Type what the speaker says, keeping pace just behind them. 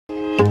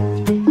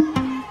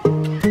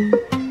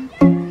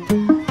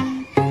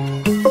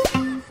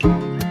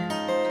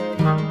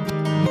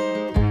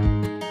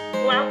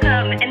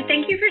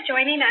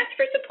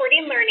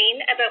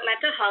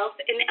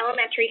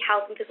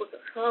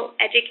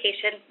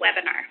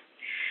webinar.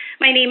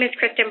 My name is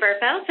Kristen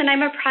Burfels, and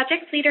I'm a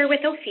project leader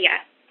with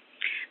OPHEA.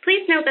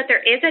 Please note that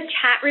there is a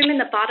chat room in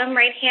the bottom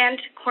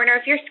right-hand corner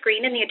of your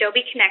screen in the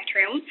Adobe Connect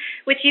room,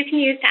 which you can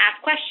use to ask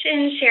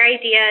questions, share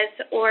ideas,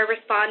 or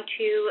respond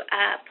to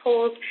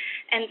polls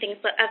and things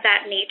of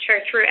that nature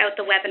throughout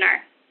the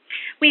webinar.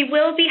 We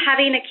will be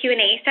having a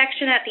Q&A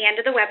section at the end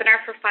of the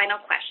webinar for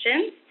final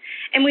questions,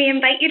 and we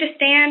invite you to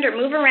stand or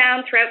move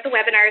around throughout the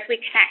webinar as we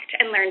connect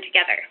and learn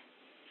together.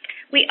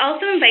 We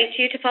also invite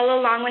you to follow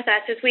along with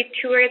us as we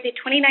tour the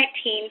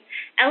 2019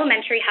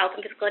 Elementary Health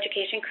and Physical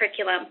Education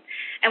Curriculum,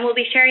 and we'll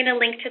be sharing a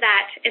link to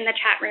that in the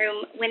chat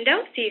room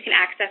window so you can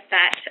access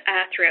that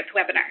throughout the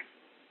webinar.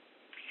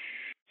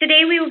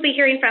 Today we will be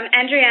hearing from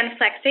Andréanne,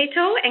 Fleck,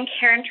 Saito, and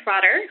Karen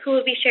Trotter, who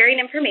will be sharing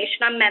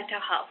information on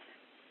mental health.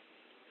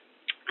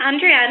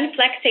 Andréanne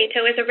Fleck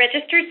Saito is a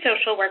registered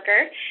social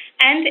worker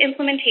and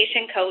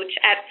implementation coach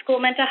at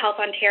School Mental Health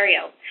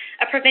Ontario,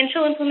 a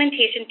provincial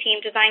implementation team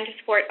designed to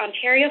support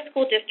Ontario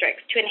school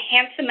districts to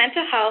enhance the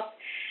mental health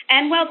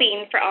and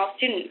well-being for all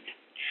students.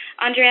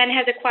 Andréanne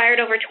has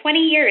acquired over 20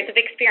 years of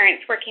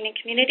experience working in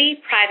community,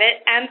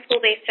 private, and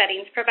school-based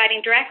settings, providing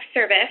direct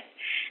service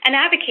and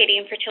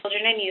advocating for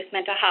children and youth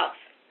mental health.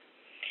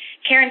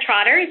 Karen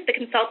Trotter is the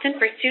consultant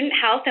for student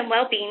health and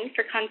well-being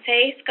for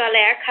Conseil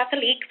Scolaire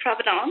Catholique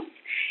Providence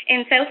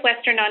in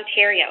southwestern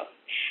Ontario.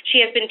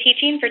 She has been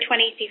teaching for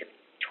 23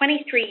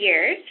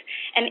 years,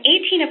 and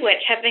 18 of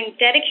which have been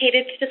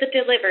dedicated to the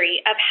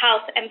delivery of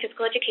health and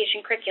physical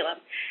education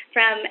curriculum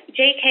from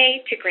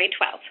JK to grade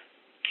 12.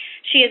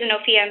 She is an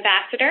OPHEA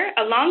ambassador,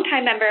 a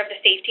longtime member of the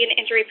Safety and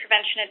Injury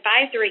Prevention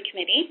Advisory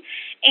Committee,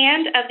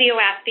 and of the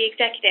OASB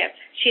executive.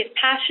 She is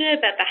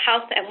passionate about the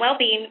health and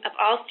well-being of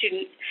all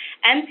students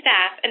and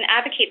staff and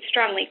advocates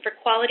strongly for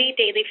quality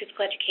daily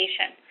physical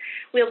education.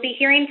 We'll be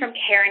hearing from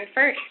Karen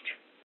first.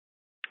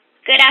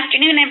 Good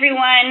afternoon,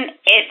 everyone.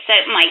 It's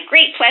my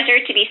great pleasure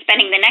to be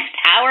spending the next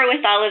hour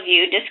with all of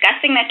you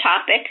discussing the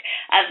topic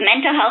of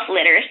mental health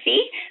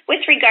literacy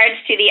with regards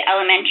to the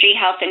elementary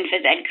health and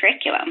phys ed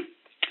curriculum.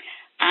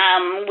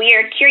 We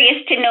are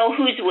curious to know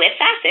who's with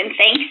us, and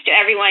thanks to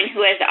everyone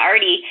who has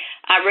already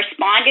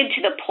responded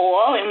to the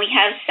poll, and we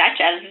have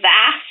such a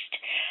vast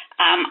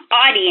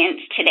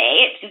audience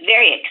today. It's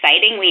very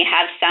exciting. We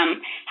have some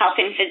health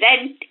and phys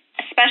ed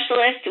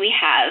specialists. We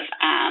have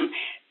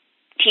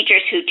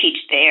teachers who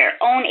teach their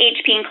own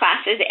HP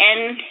classes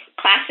and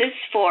classes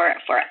for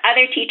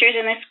other teachers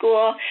in the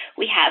school.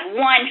 We have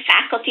one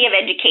faculty of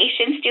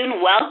education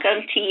student.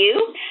 Welcome to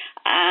you.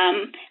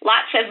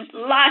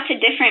 Lots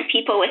of different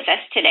people with us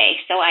today.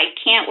 So I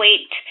can't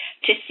wait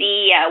to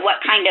see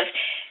what kind of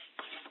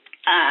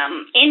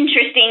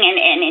interesting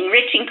and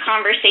enriching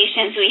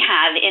conversations we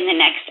have in the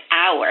next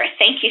hour.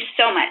 Thank you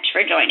so much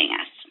for joining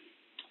us.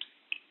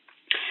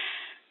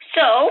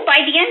 So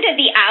by the end of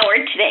the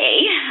hour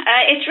today,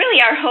 it's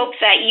really our hope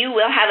that you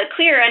will have a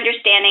clear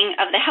understanding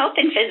of the health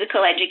and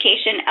physical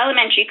education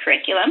elementary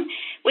curriculum,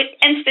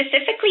 and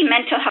specifically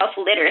mental health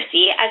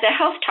literacy as a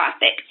health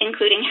topic,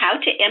 including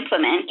how to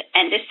implement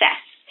and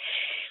assess.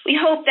 We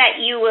hope that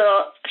you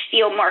will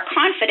feel more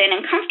confident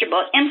and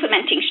comfortable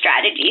implementing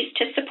strategies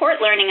to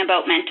support learning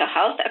about mental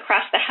health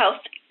across the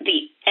health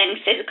and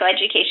physical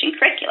education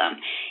curriculum,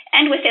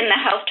 and within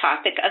the health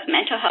topic of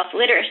mental health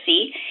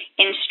literacy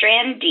in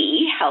Strand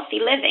D,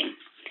 Healthy Living.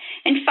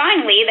 And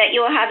finally, that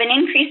you will have an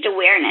increased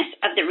awareness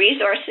of the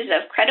resources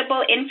of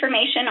credible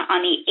information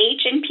on the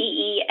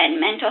H&PE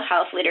and mental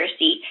health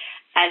literacy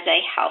as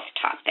a health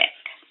topic.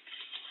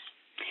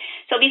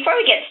 So before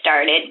we get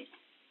started,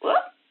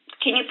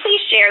 can you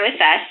please share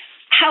with us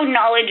how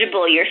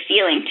knowledgeable you're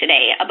feeling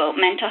today about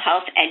mental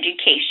health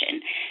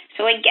education?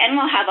 So again,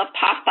 we'll have a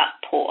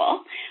pop-up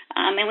poll,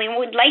 and we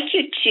would like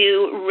you to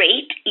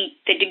rate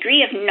the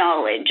degree of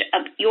knowledge,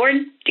 about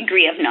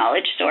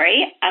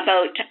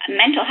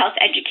mental health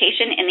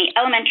education in the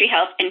elementary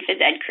health and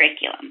phys ed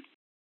curriculum.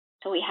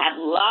 So we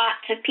have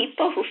lots of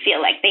people who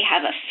feel like they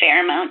have a fair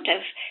amount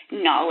of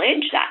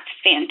knowledge. That's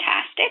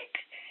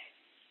fantastic.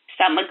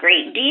 Some a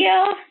great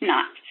deal,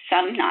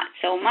 some not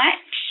so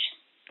much.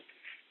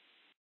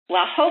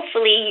 Well,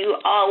 hopefully you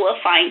all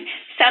will find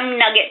some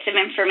nuggets of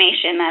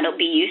information that'll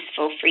be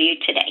useful for you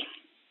today.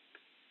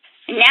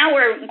 Now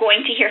we're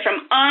going to hear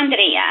from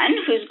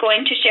Andréanne, who's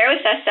going to share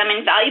with us some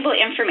invaluable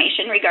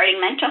information regarding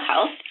mental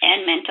health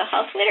and mental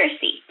health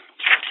literacy.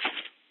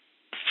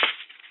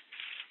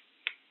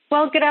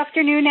 Well, good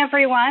afternoon,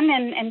 everyone,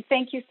 and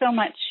thank you so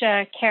much,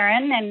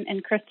 Karen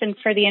and Kristen,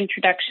 for the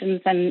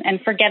introductions and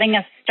for getting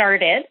us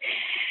started.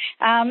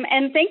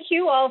 And thank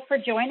you all for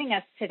joining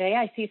us today.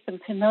 I see some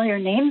familiar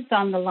names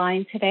on the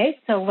line today,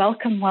 so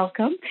welcome.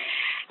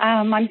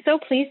 I'm so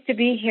pleased to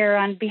be here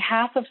on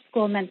behalf of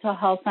School Mental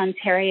Health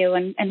Ontario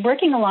and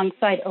working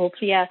alongside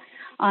OPHEA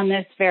on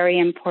this very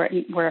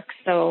important work.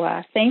 So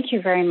thank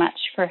you very much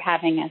for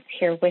having us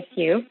here with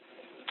you.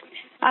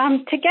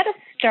 To get us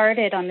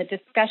started on the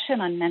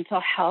discussion on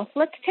mental health,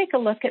 let's take a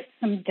look at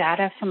some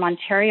data from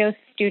Ontario's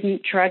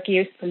Student Drug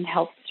Use and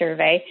Health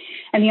Survey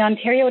and the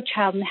Ontario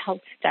Child and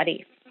Health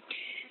Study.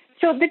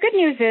 So the good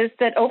news is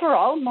that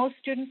overall, most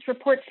students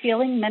report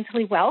feeling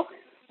mentally well,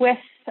 with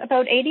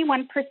about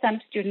 81%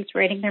 of students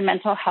rating their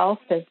mental health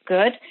as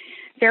good,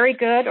 very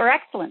good, or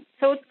excellent.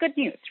 So it's good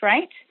news,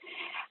 right?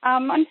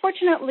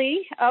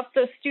 Unfortunately, of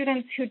those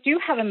students who do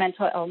have a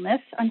mental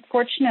illness,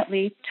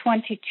 unfortunately,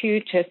 22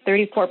 to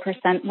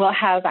 34% will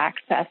have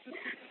access.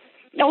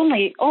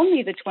 Only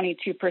the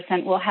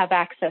 22% will have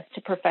access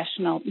to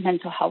professional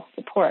mental health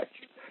support.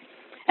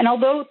 And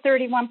although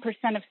 31%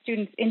 of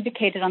students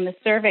indicated on the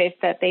surveys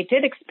that they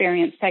did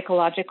experience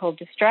psychological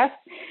distress,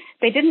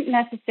 they didn't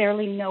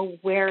necessarily know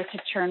where to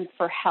turn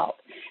for help.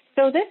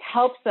 So this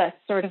helps us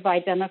sort of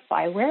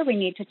identify where we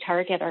need to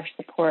target our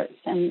supports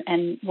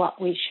and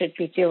what we should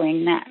be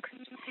doing next.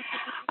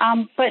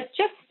 But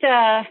just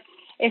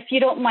if you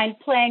don't mind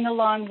playing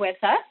along with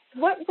us,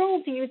 what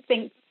role do you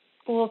think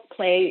schools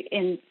play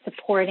in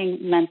supporting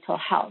mental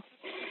health?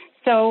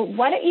 So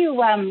why don't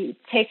you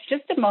take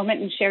just a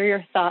moment and share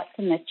your thoughts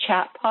in the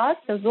chat pod.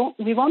 So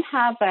we won't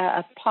have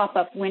a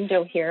pop-up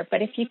window here,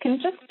 but if you can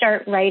just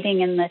start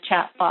writing in the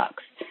chat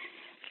box.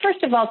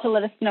 First of all, to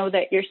let us know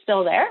that you're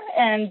still there,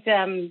 and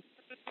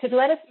to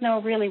let us know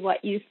really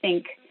what you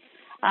think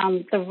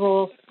the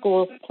role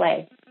schools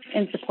play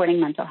in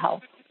supporting mental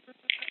health.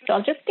 So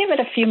I'll just give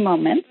it a few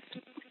moments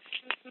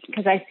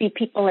because I see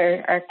people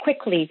are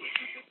quickly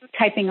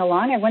typing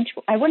along.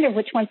 I wonder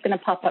which one's going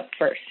to pop up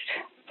first.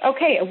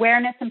 Okay,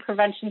 awareness and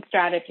prevention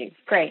strategies.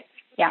 Great.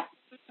 Yeah,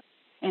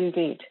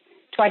 indeed.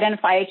 To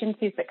identify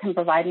agencies that can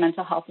provide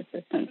mental health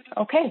assistance.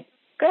 Okay,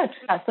 good.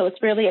 So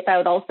it's really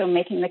about also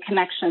making the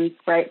connections,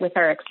 right, with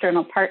our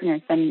external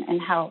partners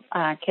and how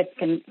kids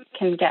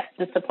can get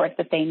the support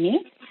that they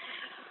need.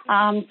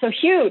 So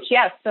huge,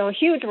 yes, so a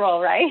huge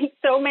role, right?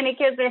 So many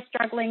kids are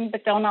struggling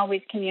but don't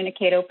always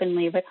communicate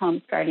openly with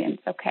homes guardians.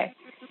 Okay.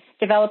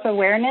 Develop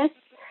awareness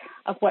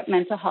of what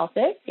mental health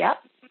is. Yep.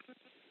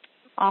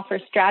 Offer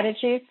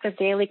strategies for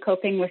daily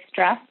coping with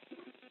stress.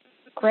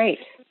 Great.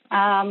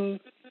 And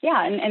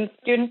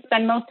students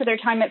spend most of their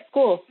time at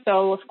school.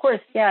 So, of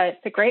course, it's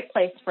a great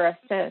place for us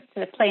to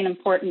play an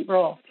important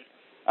role.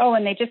 Oh,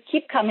 and they just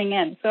keep coming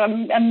in. So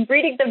I'm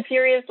reading them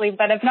furiously,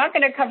 but I'm not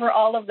going to cover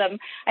all of them.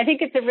 I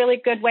think it's a really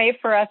good way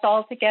for us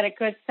all to get a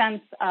good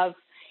sense of,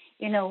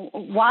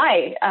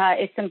 why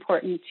it's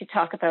important to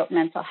talk about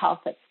mental health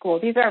at school.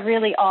 These are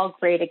really all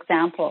great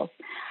examples.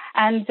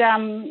 And,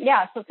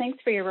 so thanks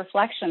for your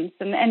reflections.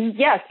 And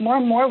yes, more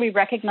and more we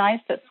recognize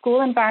that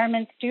school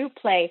environments do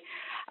play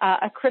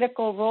a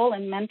critical role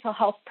in mental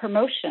health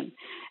promotion.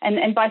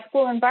 And by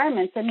school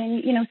environments, I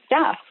mean,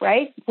 staff,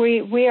 right?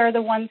 We are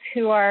the ones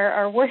who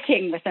are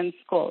working within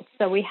schools,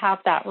 so we have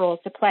that role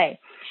to play.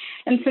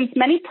 And since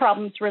many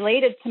problems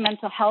related to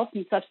mental health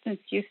and substance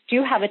use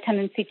do have a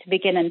tendency to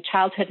begin in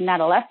childhood and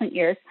adolescent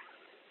years,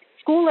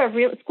 schools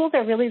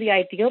are really the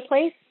ideal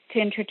place to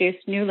introduce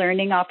new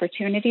learning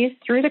opportunities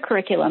through the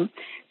curriculum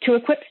to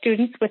equip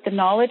students with the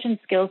knowledge and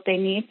skills they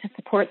need to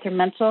support their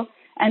mental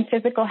and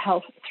physical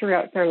health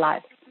throughout their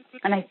lives.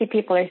 And I see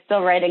people are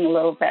still writing a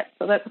little bit,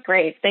 so that's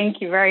great.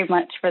 Thank you very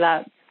much for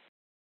that.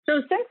 So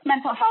since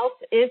mental health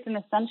is an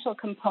essential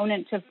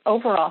component of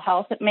overall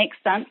health, it makes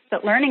sense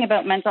that learning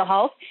about mental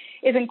health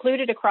is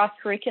included across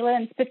curricula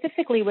and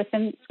specifically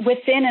within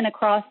and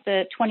across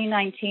the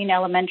 2019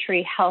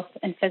 elementary health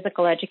and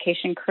physical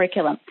education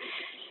curriculum.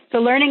 So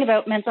learning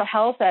about mental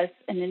health as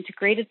an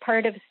integrated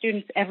part of a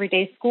student's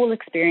everyday school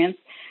experience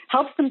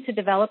helps them to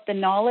develop the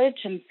knowledge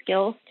and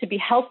skills to be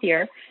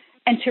healthier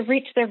and to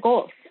reach their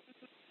goals.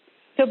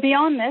 So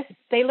beyond this,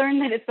 they learn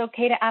that it's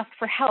okay to ask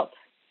for help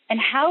and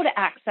how to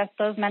access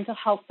those mental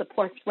health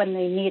supports when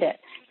they need it.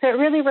 So it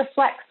really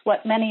reflects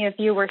what many of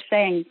you were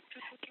saying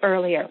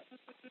earlier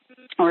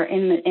or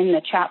in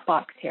the chat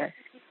box here.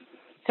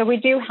 So we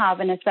do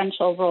have an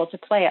essential role to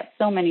play at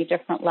so many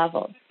different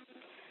levels.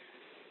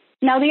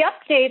 Now, the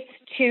updates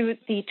to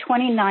the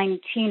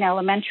 2019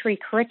 elementary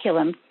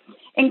curriculum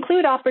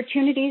include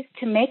opportunities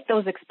to make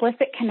those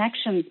explicit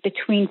connections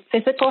between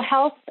physical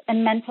health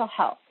and mental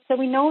health. So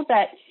we know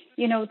that,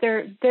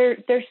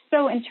 they're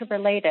so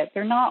interrelated.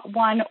 They're not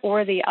one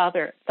or the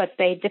other, but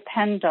they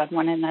depend on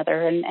one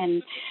another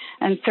and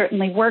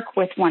certainly work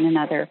with one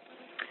another.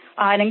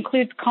 It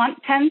includes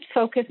content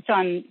focused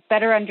on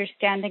better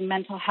understanding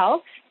mental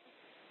health.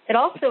 It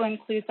also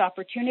includes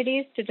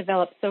opportunities to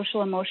develop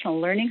social emotional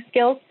learning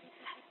skills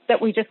that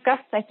we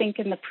discussed, I think,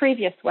 in the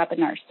previous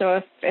webinar.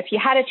 So if you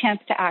had a chance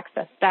to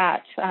access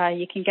that,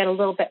 you can get a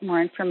little bit more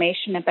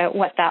information about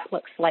what that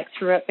looks like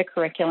throughout the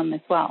curriculum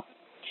as well.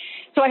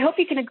 So I hope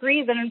you can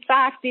agree that, in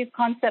fact, these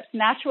concepts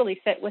naturally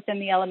fit within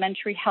the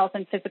elementary health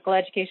and physical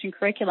education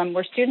curriculum,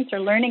 where students are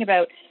learning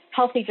about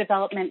healthy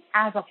development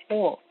as a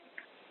whole.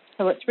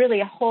 So it's really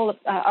a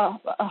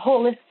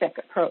holistic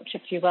approach,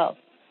 if you will.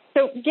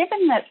 So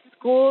given that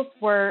schools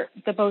were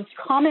the most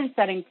common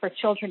setting for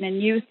children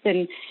and youth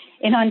in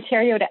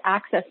Ontario to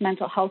access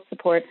mental health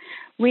support,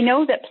 we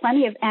know that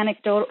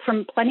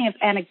from plenty of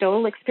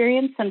anecdotal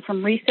experience and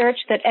from research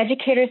that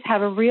educators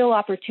have a real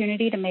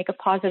opportunity to make a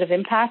positive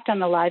impact on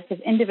the lives of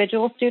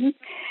individual students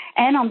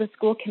and on the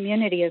school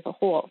community as a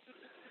whole.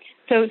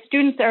 So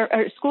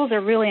schools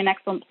are really an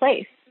excellent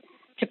place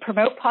to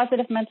promote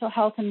positive mental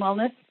health and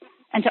wellness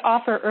and to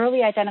offer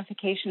early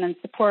identification and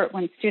support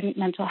when student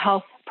mental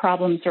health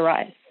problems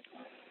arise.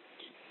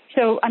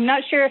 So I'm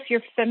not sure if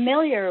you're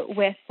familiar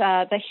with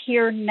the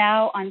Here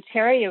Now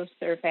Ontario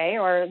survey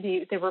or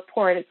the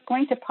report. It's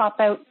going to pop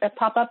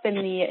up in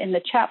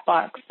the chat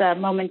box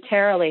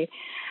momentarily.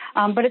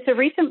 But it's a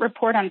recent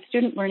report on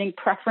student learning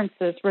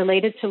preferences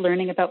related to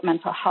learning about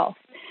mental health.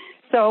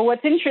 So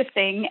what's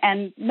interesting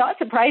and not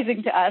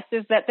surprising to us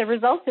is that the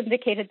results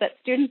indicated that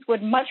students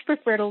would much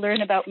prefer to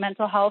learn about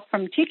mental health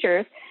from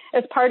teachers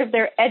as part of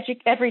their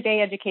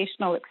everyday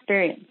educational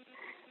experience.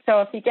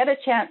 So if you get a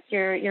chance,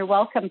 you're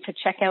welcome to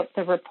check out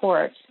the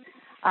report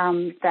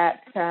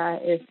that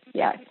is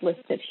it's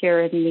listed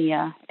here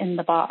in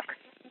the box.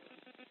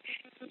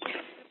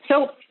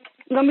 So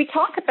when we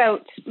talk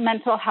about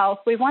mental health,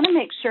 we want to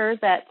make sure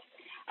that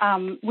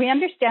we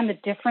understand the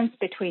difference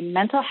between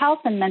mental health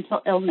and mental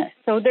illness.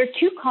 So there are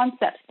two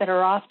concepts that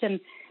are often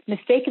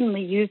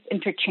mistakenly used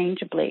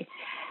interchangeably.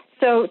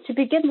 So to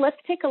begin, let's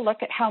take a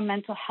look at how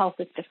mental health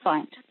is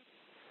defined.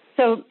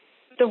 So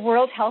the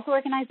World Health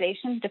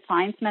Organization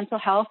defines mental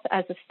health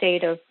as a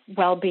state of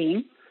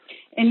well-being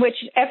in which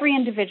every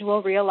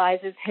individual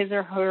realizes his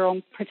or her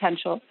own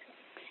potential,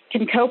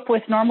 can cope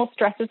with normal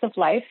stresses of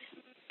life,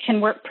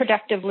 can work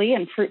productively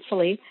and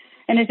fruitfully,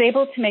 and is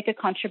able to make a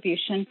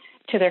contribution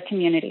to their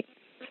community.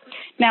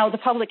 Now, the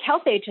Public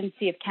Health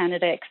Agency of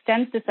Canada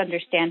extends this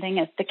understanding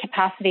as the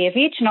capacity of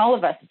each and all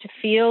of us to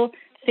feel,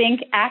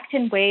 think, act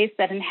in ways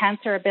that enhance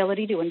our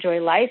ability to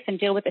enjoy life and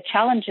deal with the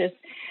challenges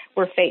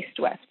we're faced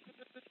with.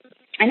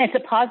 And it's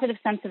a positive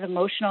sense of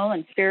emotional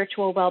and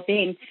spiritual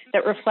well-being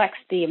that reflects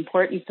the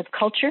importance of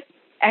culture,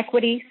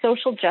 equity,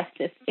 social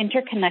justice,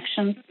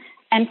 interconnections,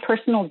 and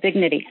personal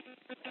dignity.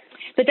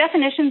 The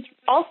definitions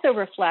also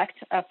reflect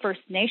a First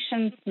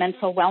Nations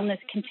mental wellness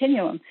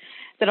continuum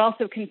that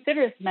also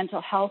considers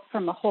mental health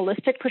from a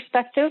holistic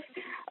perspective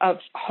of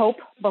hope,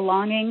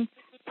 belonging,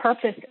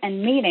 purpose,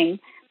 and meaning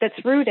that's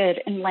rooted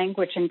in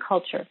language and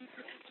culture.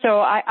 So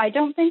I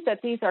don't think that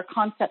these are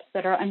concepts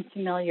that are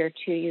unfamiliar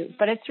to you,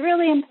 but it's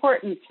really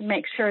important to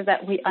make sure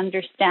that we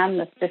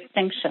understand this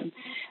distinction.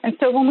 And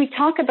so when we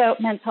talk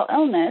about mental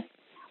illness,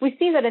 we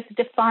see that it's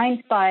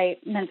defined by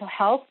mental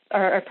health,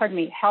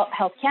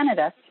 Health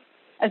Canada,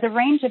 as a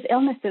range of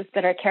illnesses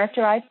that are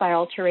characterized by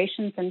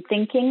alterations in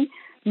thinking,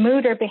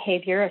 mood, or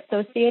behavior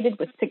associated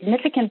with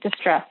significant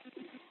distress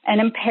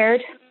and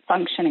impaired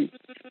functioning.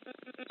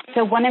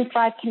 So 1 in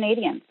 5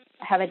 Canadians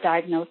have a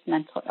diagnosed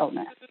mental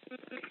illness.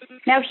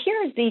 Now,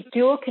 here, the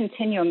dual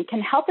continuum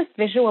can help us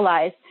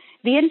visualize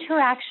the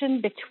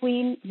interaction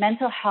between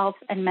mental health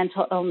and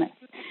mental illness.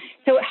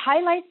 So it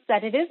highlights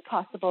that it is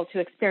possible to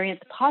experience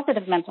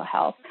positive mental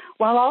health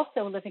while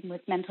also living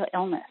with mental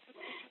illness.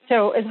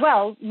 So as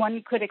well,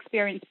 one could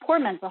experience poor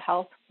mental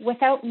health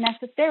without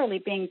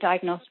necessarily being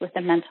diagnosed with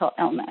a mental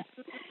illness.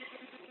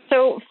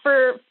 So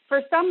for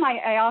some,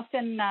 I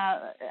often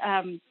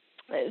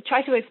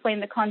try to explain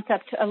the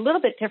concept a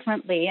little bit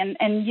differently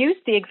and use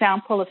the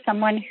example of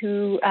someone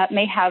who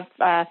may have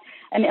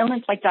an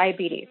illness like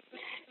diabetes.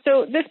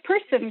 So this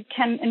person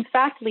can, in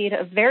fact, lead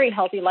a very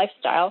healthy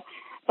lifestyle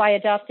by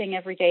adopting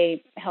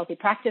everyday healthy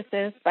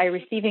practices, by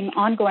receiving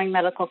ongoing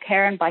medical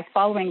care, and by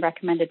following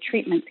recommended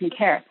treatments and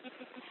care.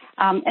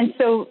 And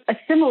so a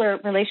similar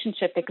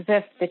relationship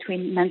exists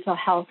between mental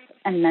health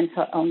and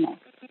mental illness.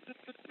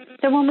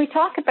 So when we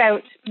talk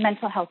about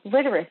mental health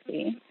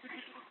literacy,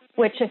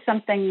 which is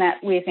something that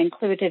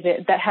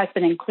that has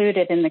been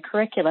included in the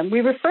curriculum,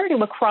 we refer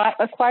to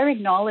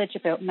acquiring knowledge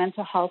about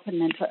mental health and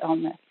mental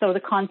illness. So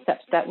the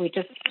concepts that we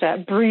just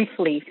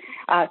briefly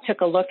took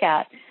a look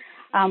at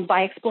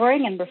by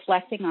exploring and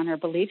reflecting on our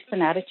beliefs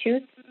and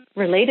attitudes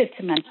related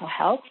to mental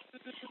health,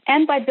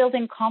 and by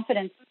building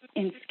confidence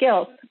in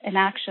skills and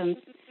actions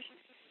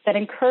that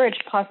encourage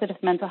positive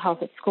mental health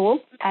at school,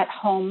 at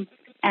home,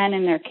 and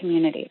in their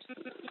communities.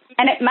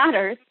 And it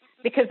matters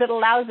because it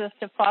allows us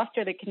to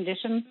foster the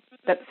conditions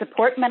that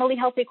support mentally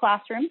healthy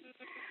classrooms.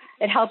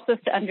 It helps us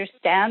to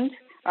understand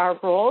our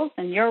roles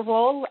and your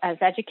role as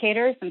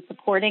educators in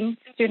supporting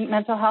student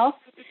mental health.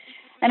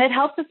 And it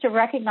helps us to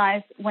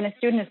recognize when a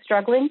student is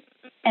struggling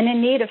and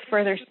in need of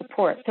further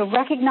support. So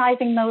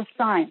recognizing those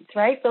signs,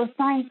 right? Those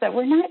signs that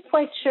we're not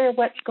quite sure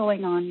what's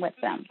going on with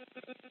them.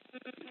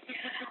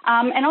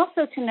 And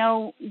also to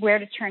know where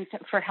to turn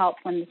for help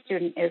when the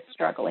student is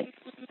struggling.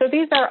 So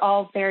these are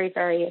all very,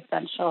 very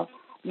essential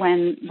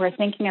when we're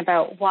thinking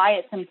about why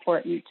it's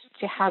important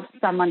to have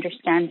some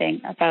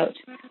understanding about,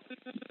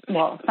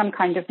 some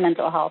kind of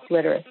mental health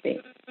literacy.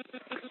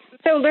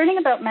 So learning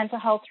about mental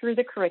health through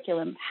the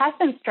curriculum has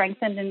been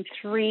strengthened in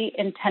 3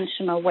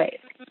 intentional ways.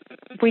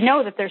 We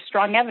know that there's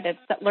strong evidence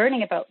that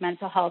learning about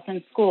mental health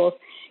in schools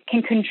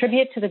can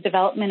contribute to the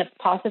development of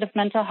positive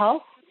mental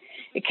health.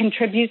 It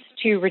contributes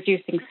to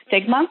reducing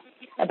stigma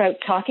about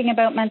talking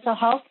about mental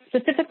health,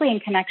 specifically in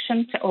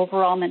connection to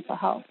overall mental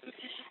health.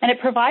 And it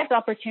provides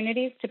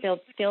opportunities to build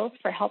skills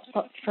for help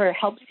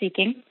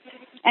seeking,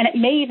 And it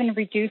may even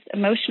reduce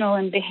emotional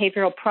and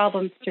behavioral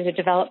problems through the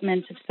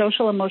development of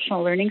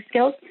social-emotional learning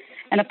skills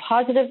and a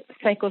positive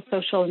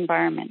psychosocial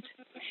environment.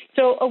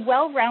 So a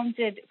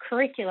well-rounded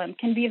curriculum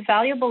can be a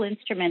valuable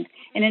instrument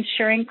in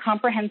ensuring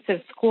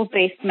comprehensive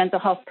school-based mental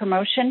health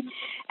promotion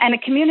and a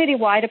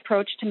community-wide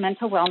approach to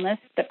mental wellness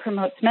that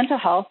promotes mental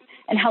health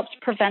and helps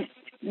prevent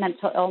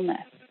mental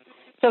illness.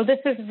 So this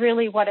is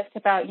really what it's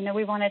about.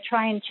 We want to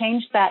try and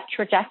change that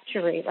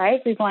trajectory,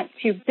 right? We want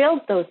to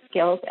build those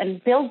skills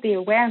and build the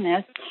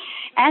awareness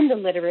and the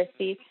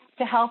literacy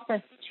to help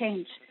us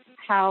change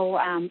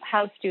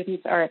how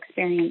students are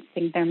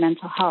experiencing their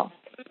mental health.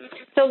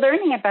 So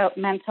learning about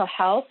mental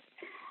health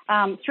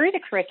through the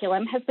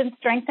curriculum has been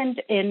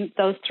strengthened in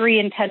those three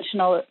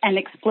intentional and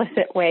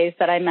explicit ways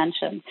that I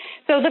mentioned.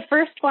 So the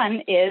first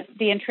one is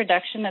the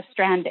introduction of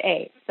Strand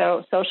A,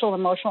 so social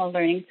emotional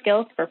learning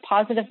skills for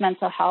positive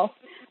mental health,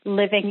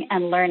 living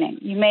and learning.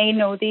 You may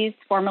know these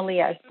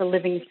formally as the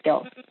living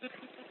skills.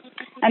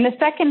 And the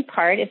second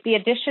part is the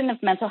addition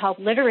of mental health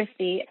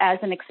literacy as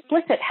an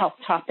explicit health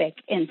topic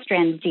in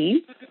Strand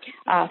D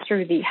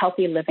through the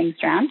Healthy Living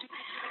strand.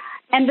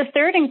 And the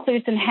third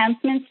includes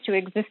enhancements to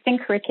existing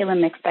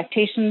curriculum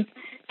expectations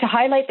to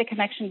highlight the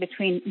connection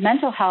between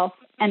mental health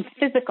and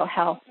physical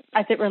health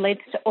as it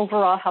relates to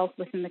overall health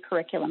within the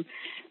curriculum.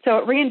 So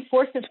it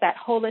reinforces that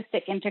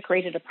holistic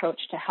integrated approach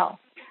to health,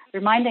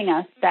 reminding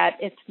us that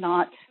it's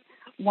not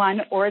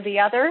one or the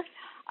other,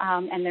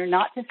 and they're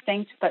not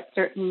distinct, but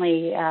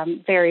certainly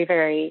very,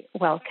 very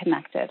well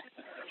connected.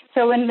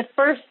 So in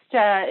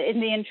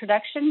the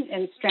introduction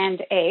in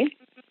Strand A,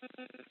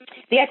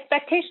 the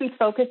expectations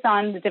focus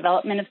on the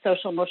development of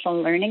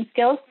social-emotional learning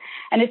skills,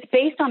 and it's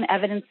based on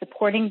evidence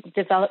supporting the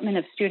development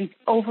of students'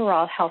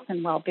 overall health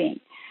and well-being.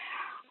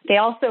 They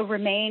also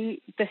remain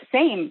the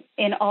same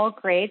in all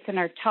grades and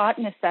are taught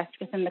and assessed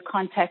within the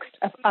context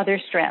of other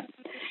strands.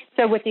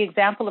 So with the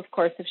example, of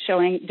course, of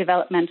showing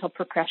developmental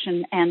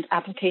progression and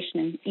application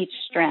in each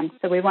strand.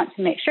 So we want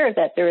to make sure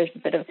that there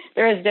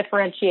is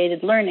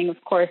differentiated learning,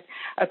 of course,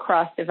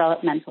 across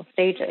developmental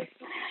stages.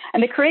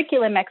 And the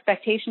curriculum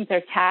expectations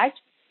are tagged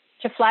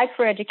to flag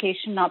for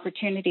education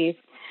opportunities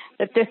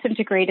that this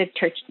integrated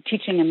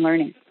teaching and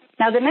learning.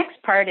 Now, the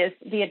next part is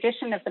the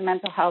addition of the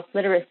mental health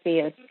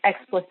literacy as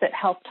explicit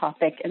health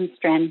topic in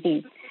Strand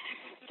B.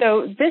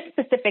 So this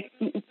specific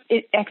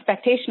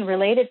expectation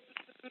related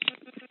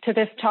to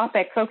this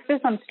topic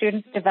focuses on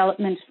students'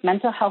 development of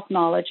mental health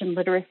knowledge and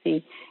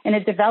literacy in a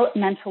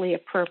developmentally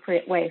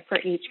appropriate way for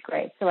each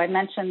grade. So I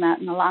mentioned that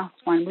in the last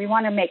one. We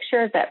want to make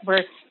sure that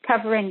we're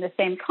covering the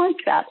same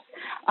concepts,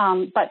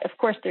 but of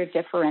course they're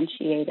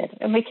differentiated.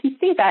 And we can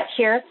see that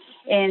here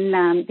in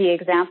the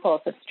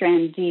examples of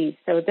Strand D.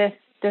 So this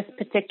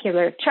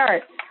particular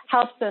chart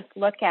helps us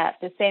look at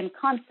the same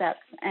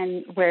concepts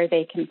and where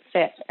they can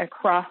fit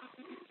across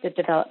the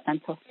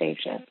developmental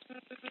stages.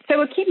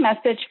 So a key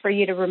message for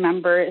you to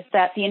remember is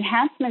that the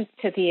enhancements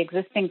to the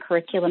existing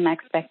curriculum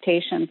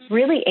expectations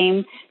really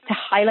aim to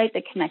highlight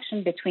the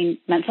connection between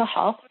mental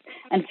health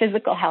and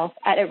physical health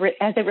as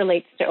it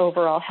relates to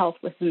overall health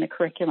within the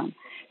curriculum.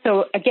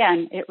 So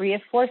again, it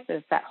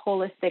reinforces that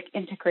holistic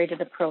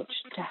integrated approach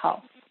to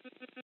health.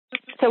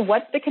 So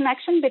what's the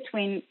connection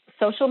between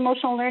social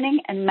emotional learning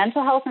and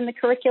mental health in the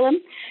curriculum?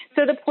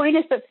 So the point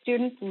is that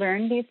students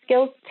learn these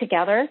skills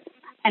together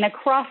and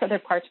across other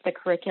parts of the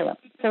curriculum.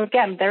 So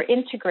again, they're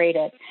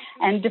integrated,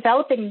 and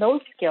developing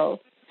those skills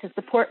to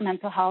support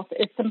mental health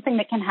is something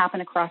that can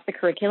happen across the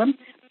curriculum,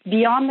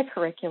 beyond the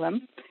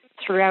curriculum,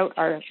 throughout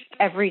our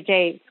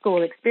everyday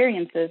school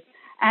experiences,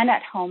 and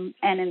at home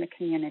and in the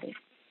community.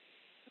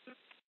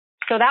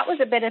 So that was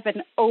a bit of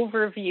an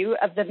overview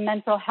of the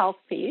mental health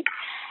piece,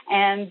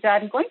 and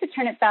I'm going to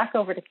turn it back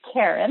over to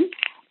Karen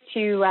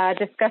to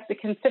discuss the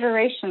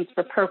considerations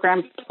for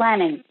program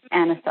planning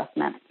and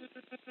assessment.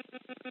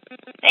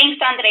 Thanks,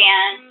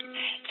 Andréanne.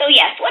 So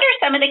yes, what are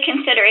some of the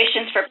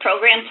considerations for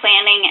program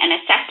planning and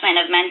assessment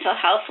of mental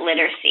health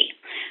literacy?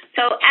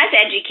 So as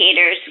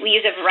educators, we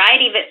use a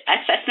variety of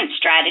assessment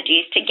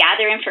strategies to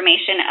gather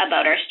information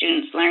about our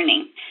students'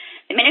 learning.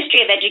 The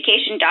Ministry of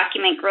Education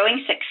document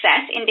Growing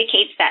Success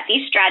indicates that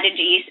these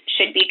strategies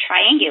should be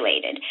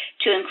triangulated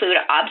to include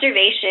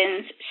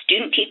observations,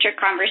 student-teacher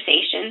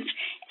conversations,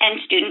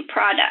 and student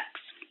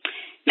products.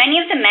 Many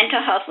of the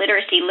mental health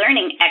literacy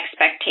learning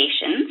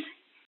expectations,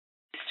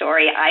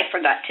 I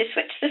forgot to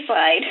switch the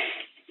slide,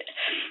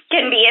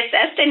 can be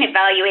assessed and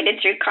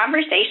evaluated through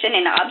conversation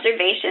and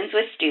observations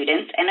with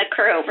students and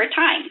occur over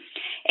time.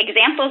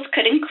 Examples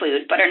could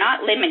include, but are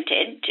not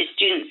limited to,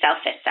 student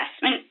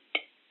self-assessment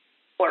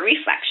or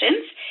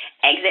reflections,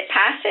 exit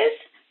passes,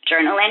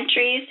 journal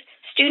entries,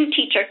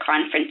 student-teacher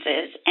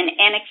conferences, and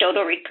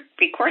anecdotal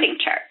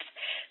recording charts.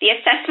 The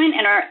assessment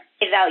and our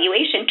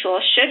evaluation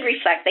tools should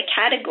reflect the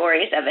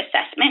categories of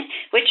assessment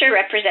which are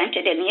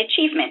represented in the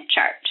achievement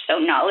chart,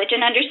 so knowledge and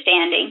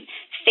understanding,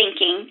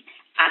 thinking,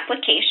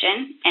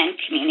 application, and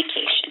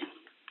communication.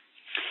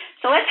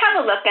 So let's have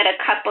a look at a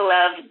couple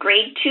of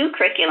grade 2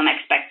 curriculum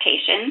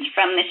expectations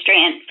from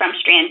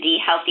Strand D,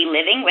 Healthy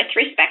Living, with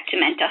respect to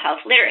mental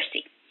health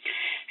literacy.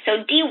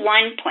 So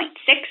D1.6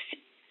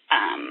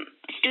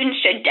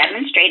 students should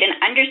demonstrate an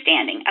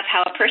understanding of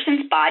how a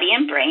person's body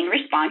and brain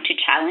respond to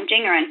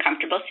challenging or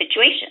uncomfortable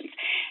situations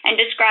and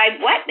describe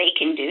what they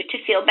can do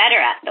to feel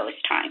better at those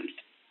times.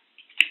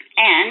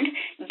 And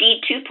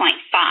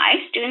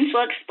D2.5, students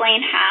will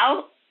explain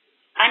how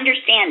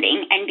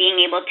understanding and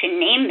being able to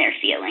name their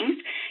feelings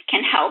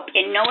can help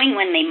in knowing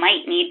when they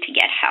might need to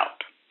get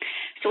help.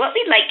 So what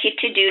we'd like you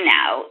to do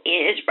now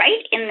is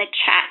write in the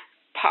chat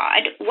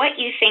pod what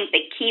you think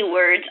the key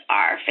words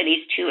are for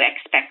these two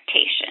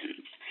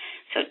expectations.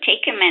 So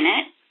take a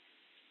minute,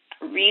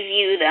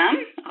 review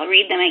them, I'll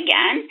read them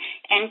again,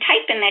 and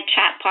type in the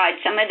chat pod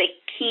some of the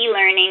key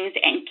learnings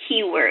and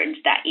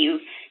keywords that you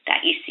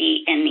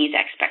see in these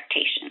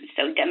expectations.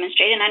 So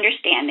demonstrate an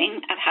understanding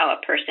of how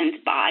a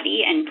person's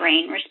body and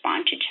brain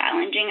respond to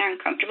challenging or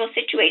uncomfortable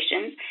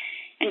situations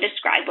and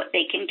describe what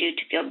they can do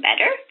to feel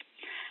better.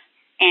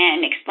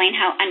 And explain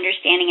how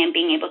understanding and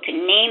being able to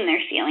name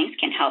their feelings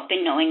can help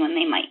in knowing when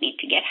they might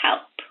need to get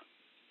help.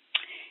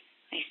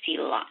 I see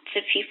lots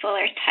of people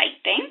are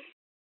typing.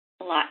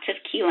 Lots of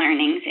key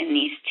learnings in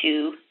these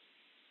two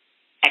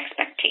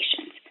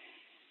expectations.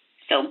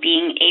 So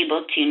being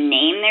able to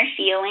name their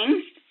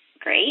feelings,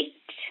 great.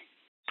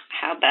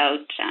 How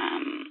about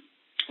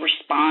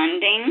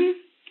responding?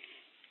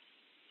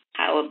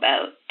 How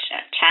about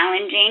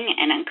challenging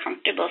and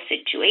uncomfortable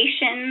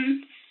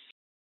situations?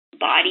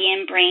 Body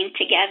and brain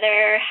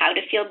together, how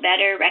to feel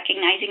better,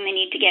 recognizing the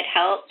need to get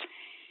help.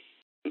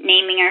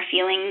 Naming our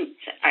feelings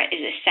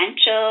is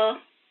essential.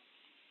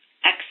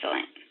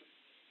 Excellent.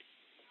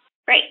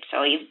 Great,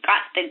 so you've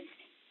got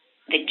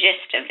the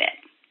gist of it.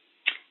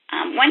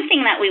 One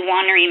thing that we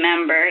want to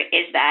remember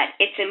is that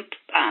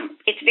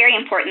it's very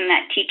important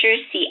that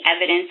teachers see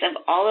evidence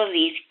of all of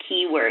these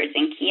key words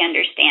and key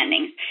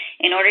understandings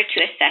in order to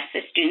assess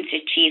the student's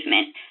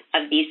achievement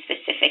of these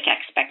specific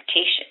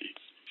expectations.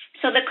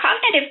 So the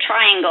cognitive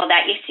triangle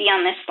that you see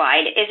on this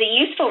slide is a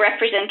useful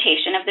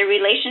representation of the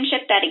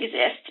relationship that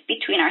exists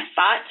between our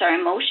thoughts, our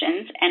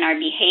emotions, and our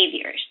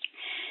behaviors.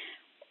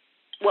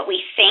 What we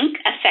think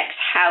affects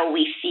how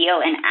we feel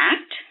and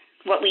act.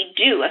 What we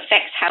do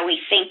affects how we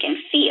think and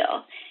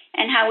feel.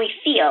 And how we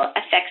feel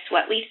affects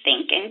what we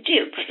think and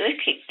do. So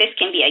this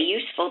can be a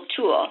useful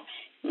tool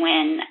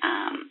when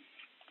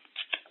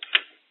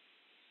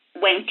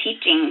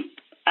teaching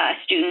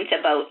students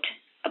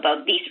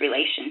about these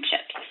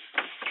relationships.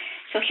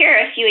 So here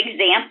are a few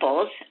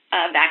examples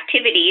of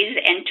activities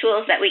and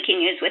tools that we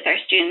can use with our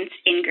students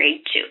in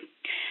grade 2.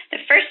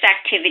 The first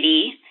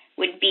activity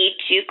would be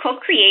to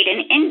co-create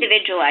an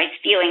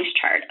individualized feelings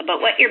chart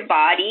about what your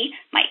body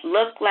might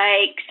look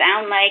like,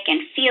 sound like,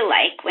 and feel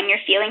like when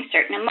you're feeling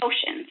certain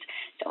emotions.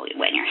 So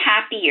when you're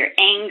happy, you're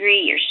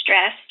angry, you're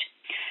stressed.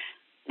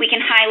 We can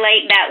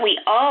highlight that we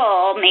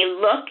all may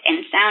look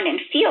and sound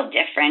and feel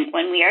different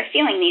when we are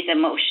feeling these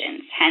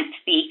emotions, hence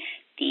the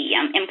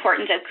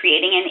importance of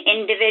creating an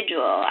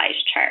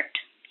individualized chart.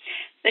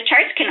 The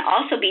charts can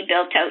also be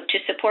built out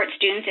to support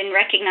students in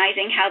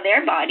recognizing how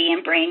their body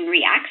and brain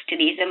reacts to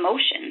these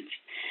emotions.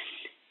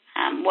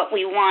 What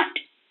we want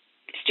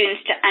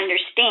students to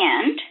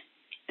understand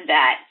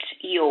that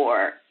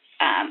your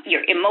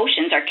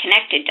emotions are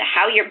connected to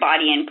how your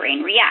body and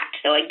brain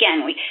react. So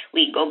again,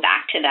 we go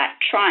back to that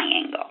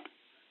triangle.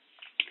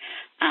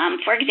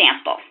 For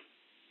example,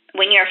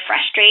 when you're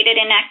frustrated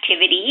in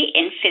activity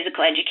in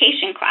physical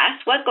education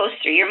class, what goes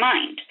through your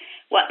mind?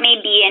 What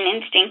may be an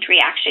instinct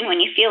reaction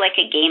when you feel like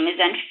a game is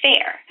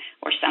unfair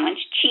or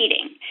someone's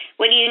cheating?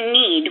 What do you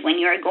need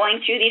when you are going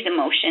through these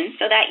emotions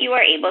so that you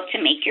are able to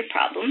make your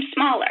problems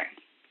smaller?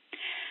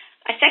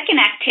 A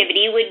second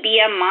activity would be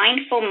a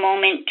mindful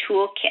moment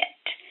toolkit.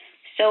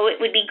 So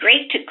it would be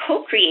great to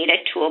co-create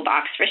a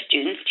toolbox for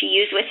students to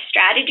use with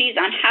strategies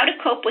on how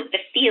to cope with the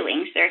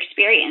feelings they're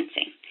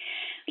experiencing.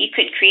 You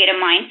could create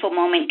a mindful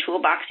moment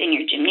toolbox in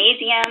your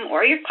gymnasium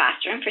or your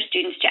classroom for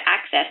students to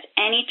access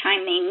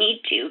anytime they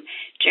need to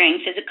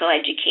during physical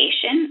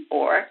education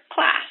or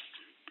class.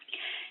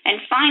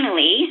 And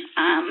finally,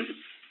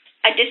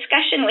 a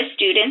discussion with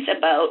students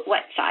about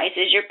what size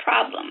is your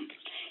problem.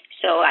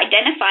 So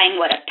identifying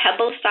what a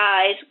pebble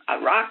size, a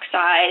rock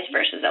size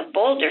versus a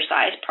boulder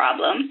size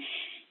problem,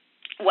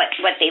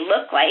 what they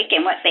look like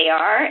and what they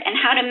are, and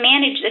how to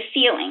manage the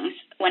feelings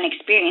when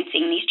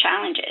experiencing these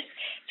challenges.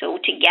 So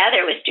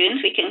together with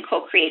students, we can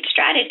co-create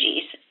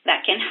strategies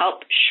that can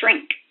help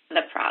shrink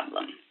the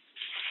problem.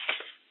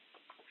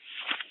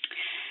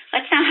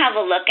 Let's now have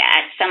a look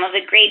at some of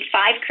the grade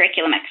 5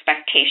 curriculum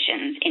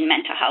expectations in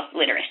mental health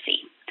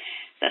literacy.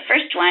 The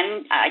first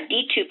one,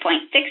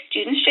 D2.6,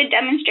 students should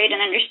demonstrate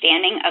an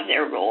understanding of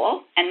their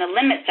role and the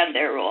limits of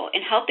their role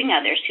in helping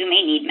others who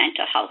may need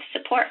mental health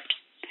support.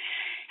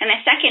 And the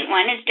second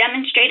one is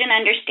demonstrate an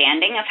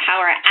understanding of how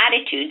our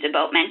attitudes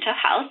about mental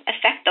health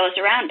affect those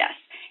around us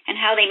and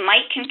how they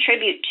might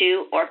contribute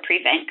to or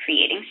prevent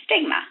creating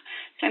stigma.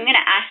 So I'm going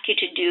to ask you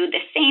to do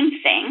the same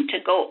thing,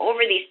 to go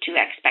over these two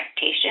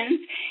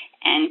expectations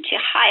and to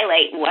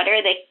highlight what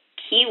are the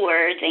key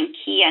words and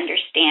key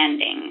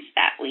understandings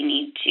that we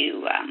need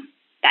to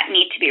that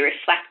need to be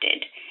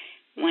reflected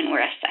when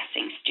we're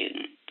assessing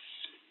students.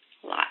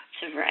 Lots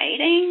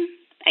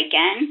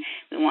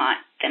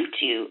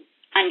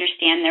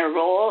their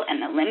role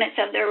and the limits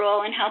of their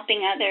role in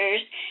helping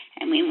others,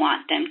 and we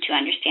want them to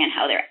understand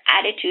how their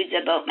attitudes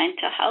about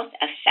mental health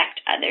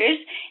affect others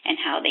and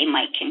how they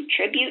might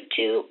contribute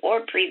to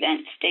or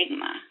prevent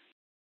stigma.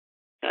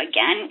 So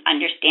again,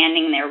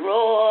 understanding their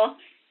role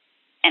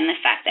and the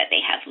fact that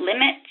they have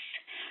limits.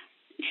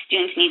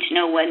 Students need to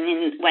know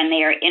when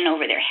they are in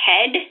over their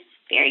head.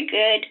 Very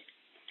good.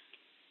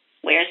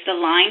 Where's the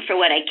line for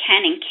what I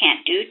can and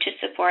can't do to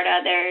support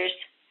others?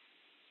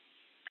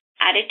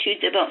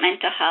 Attitudes about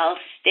mental health,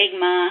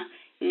 stigma,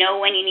 know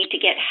when you need to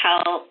get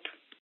help.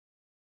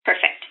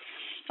 Perfect.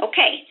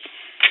 Okay.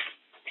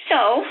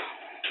 So,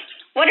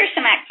 what are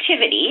some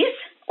activities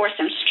or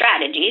some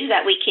strategies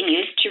that we can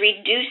use to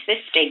reduce the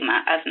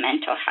stigma of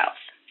mental health?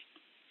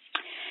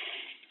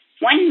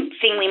 One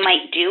thing we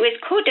might do is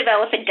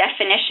co-develop a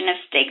definition of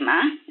stigma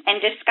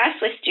and discuss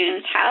with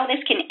students how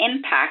this can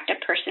impact a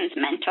person's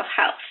mental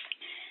health.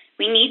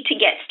 We need to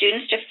get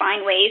students to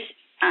find ways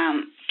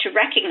to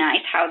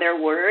recognize how their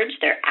words,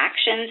 their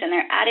actions, and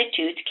their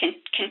attitudes can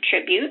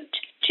contribute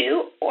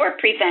to or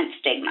prevent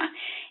stigma,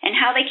 and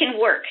how they can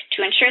work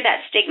to ensure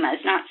that stigma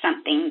is not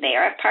something they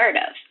are a part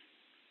of.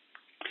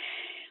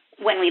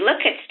 When we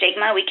look at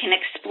stigma, we can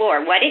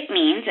explore what it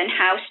means and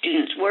how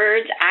students'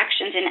 words,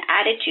 actions, and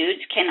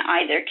attitudes can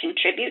either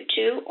contribute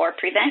to or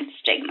prevent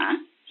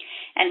stigma.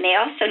 And they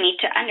also need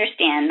to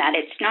understand that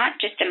it's not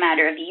just a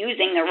matter of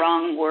using the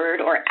wrong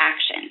word or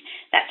action,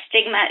 that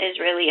stigma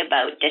is really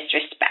about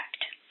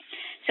disrespect.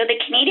 So the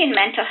Canadian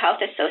Mental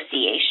Health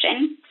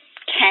Association,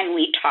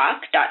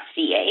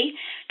 canwetalk.ca,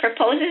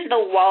 proposes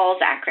the WALLS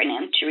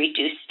acronym to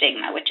reduce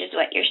stigma, which is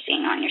what you're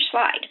seeing on your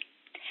slide.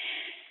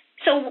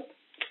 So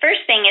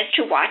first thing is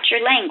to watch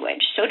your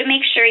language. So to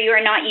make sure you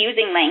are not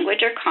using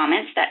language or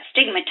comments that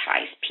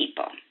stigmatize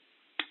people.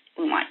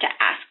 We want to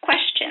ask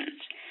questions.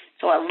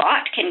 So a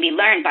lot can be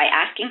learned by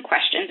asking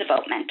questions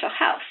about mental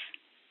health.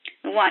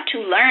 We want to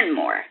learn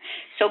more.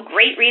 So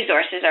great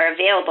resources are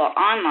available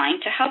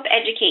online to help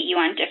educate you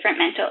on different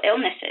mental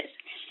illnesses.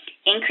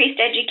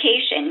 Increased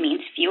education means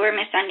fewer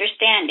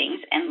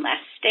misunderstandings and less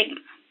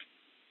stigma.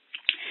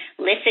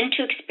 Listen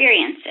to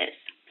experiences.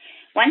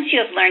 Once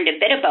you have learned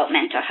a bit about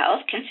mental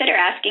health, consider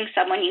asking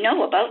someone you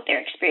know about their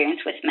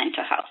experience with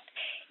mental health.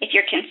 If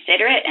you're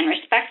considerate and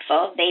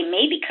respectful, they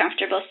may be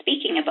comfortable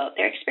speaking about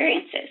their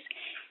experiences.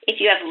 If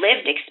you have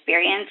lived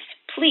experience,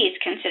 please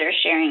consider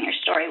sharing your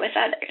story with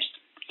others.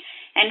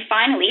 And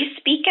finally,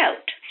 speak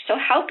out. So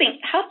help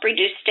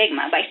reduce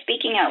stigma by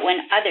speaking out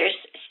when others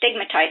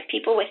stigmatize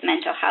people with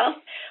mental health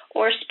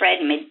or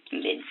spread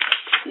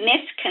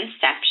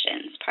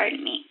misconceptions.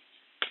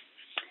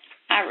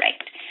 All right.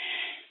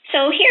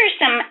 So here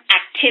are some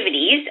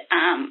activities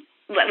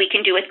what we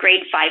can do with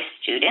grade 5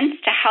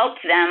 students to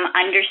help them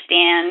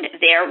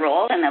understand their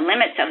role and the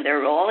limits of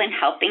their role in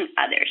helping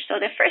others. So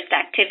the first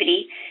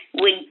activity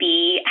would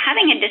be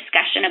having a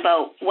discussion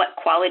about what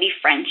quality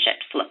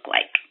friendships look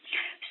like.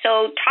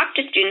 So talk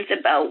to students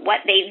about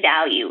what they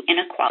value in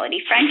a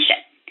quality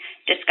friendship.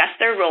 Discuss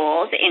their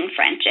roles in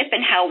friendship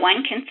and how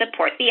one can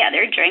support the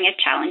other during a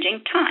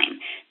challenging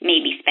time,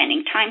 maybe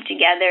spending time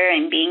together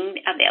and being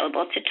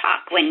available to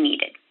talk when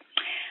needed.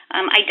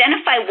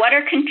 Identify what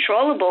are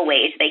controllable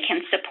ways they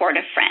can support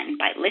a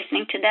friend by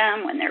listening to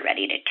them when they're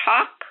ready to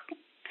talk.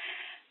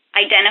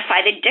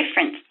 Identify the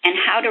difference and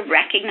how to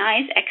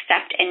recognize,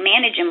 accept, and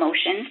manage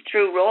emotions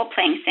through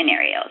role-playing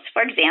scenarios.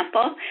 For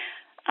example,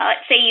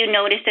 let's say you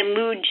notice a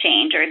mood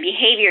change or a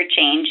behavior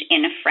change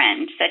in a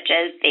friend, such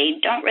as they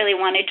don't really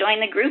want to join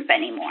the group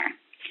anymore.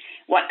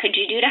 What could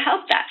you do to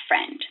help that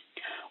friend?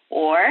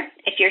 Or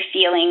if you're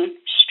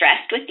feeling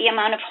stressed with the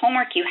amount of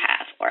homework you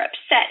have, or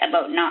upset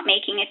about not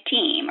making a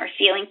team, or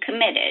feeling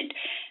committed,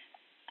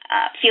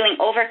 feeling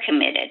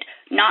overcommitted,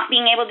 not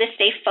being able to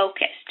stay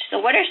focused. So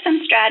what are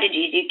some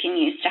strategies you can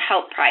use to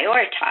help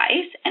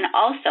prioritize and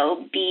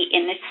also be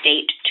in the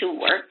state to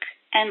work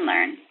and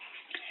learn?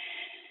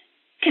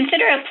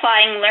 Consider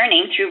applying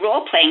learning through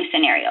role-playing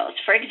scenarios.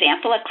 For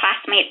example, a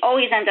classmate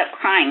always ends up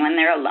crying when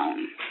they're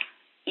alone.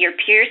 Your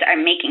peers are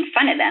making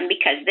fun of them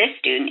because this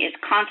student is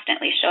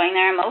constantly showing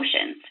their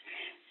emotions.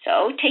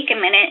 So take a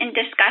minute and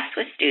discuss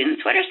with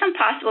students what are some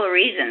possible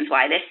reasons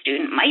why this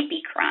student might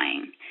be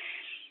crying.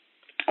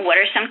 What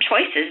are some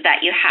choices that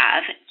you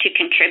have to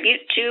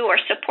contribute to or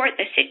support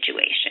the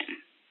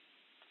situation?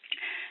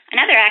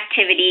 Another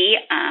activity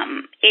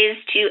is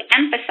to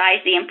emphasize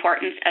the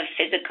importance of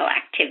physical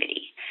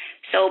activity.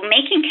 So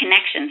making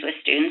connections with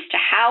students to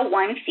how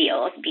one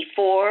feels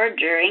before,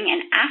 during,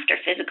 and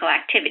after physical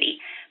activity,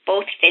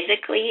 both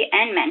physically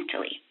and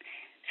mentally.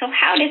 So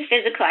how does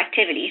physical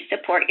activity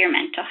support your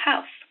mental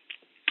health?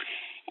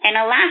 And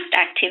a last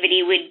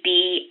activity would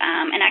be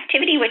an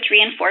activity which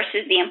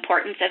reinforces the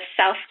importance of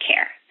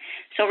self-care.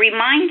 So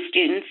remind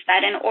students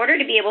that in order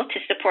to be able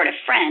to support a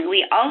friend,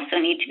 we also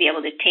need to be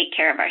able to take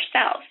care of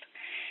ourselves.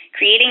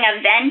 Creating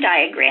a Venn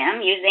diagram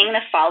using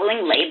the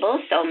following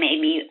labels. So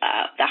maybe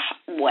the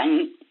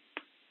one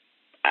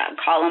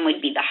column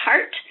would be the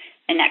heart,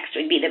 the next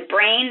would be the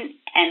brain,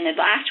 and the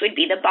last would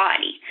be the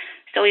body.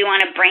 So we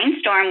want to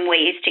brainstorm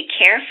ways to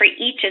care for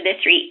each of the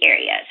three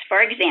areas.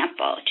 For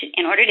example,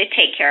 in order to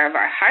take care of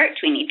our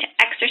heart, we need to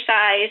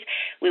exercise.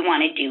 We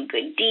want to do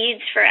good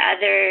deeds for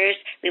others.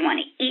 We want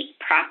to eat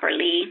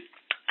properly.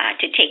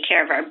 To take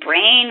care of our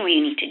brain, we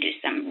need to do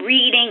some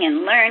reading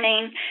and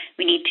learning.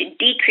 We need to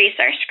decrease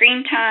our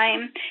screen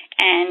time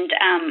and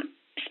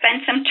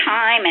spend some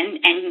time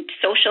and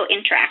social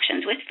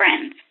interactions with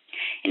friends.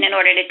 And in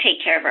order to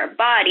take care of our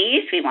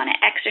bodies, we want to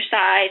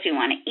exercise, we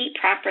want to eat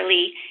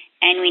properly,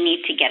 and we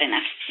need to get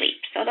enough sleep.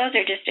 So those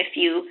are just a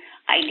few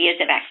ideas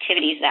of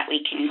activities that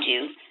we can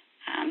do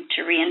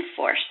to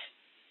reinforce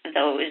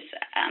those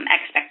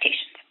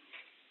expectations.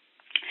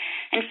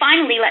 And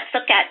finally, let's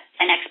look at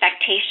an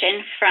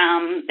expectation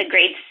from the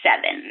grade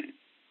 7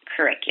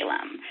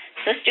 curriculum.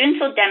 So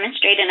students will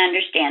demonstrate an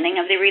understanding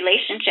of the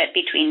relationship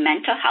between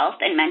mental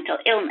health and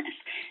mental illness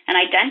and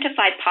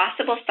identify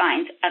possible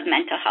signs of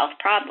mental health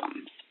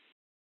problems.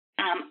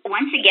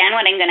 Once again,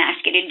 what I'm going to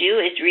ask you to do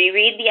is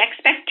reread the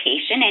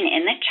expectation, and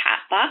in the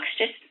chat box,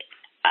 just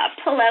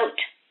pull out,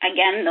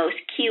 again, those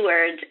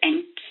keywords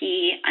and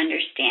key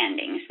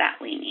understandings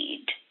that we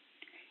need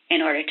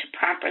in order to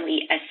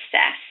properly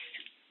assess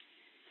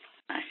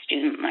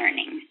student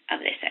learning of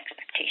this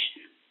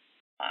expectation.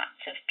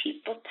 Lots of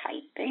people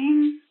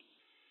typing.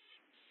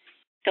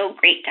 So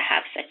great to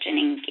have such an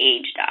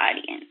engaged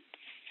audience.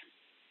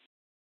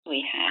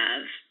 We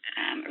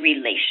have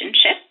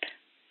relationship,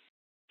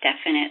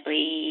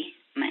 definitely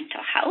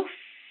mental health,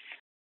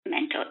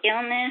 mental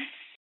illness,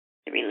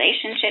 the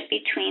relationship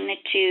between the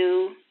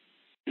two,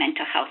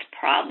 mental health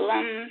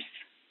problems,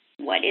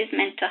 what is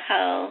mental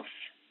health,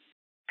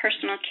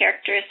 personal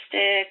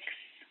characteristics,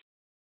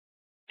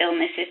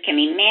 illnesses can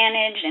be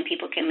managed and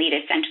people can lead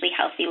essentially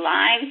healthy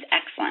lives.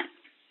 Excellent.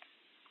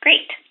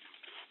 Great.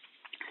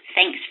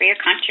 Thanks for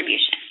your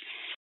contribution.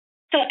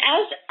 So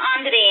as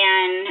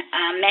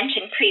Andréanne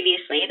mentioned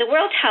previously, the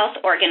World Health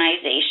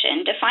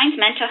Organization defines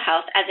mental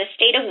health as a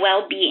state of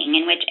well-being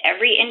in which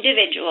every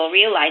individual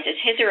realizes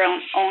his or her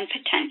own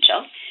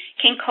potential,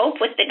 can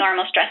cope with the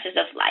normal stresses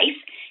of life,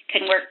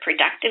 can work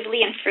productively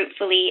and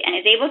fruitfully, and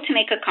is able to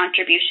make a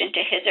contribution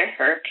to his or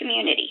her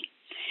community.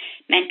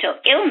 Mental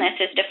illness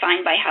is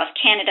defined by Health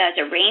Canada as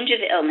a range of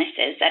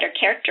illnesses that are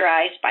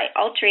characterized by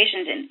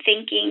alterations in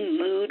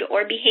thinking, mood,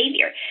 or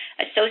behavior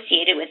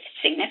associated with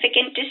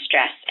significant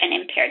distress and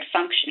impaired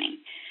functioning.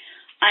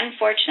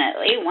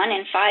 Unfortunately, 1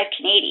 in 5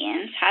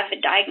 Canadians have a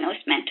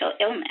diagnosed mental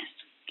illness.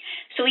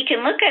 So we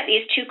can look at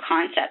these two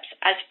concepts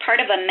as part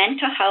of a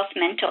mental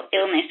health-mental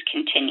illness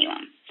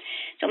continuum.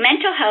 So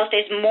mental health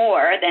is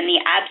more than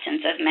the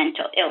absence of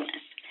mental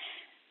illness.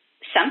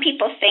 Some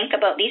people think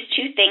about these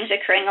two things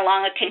occurring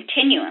along a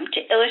continuum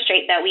to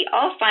illustrate that we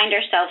all find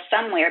ourselves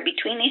somewhere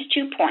between these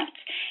 2 points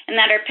and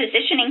that our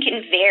positioning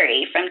can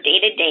vary from day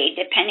to day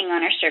depending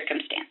on our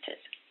circumstances.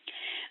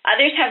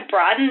 Others have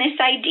broadened this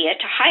idea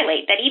to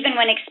highlight that even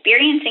when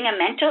experiencing a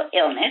mental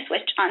illness,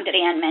 which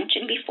Andréanne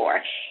mentioned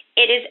before,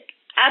 it is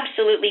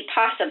absolutely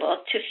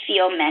possible to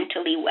feel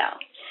mentally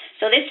well.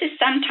 So this is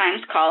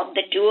sometimes called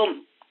the dual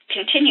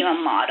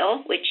continuum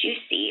model, which you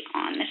see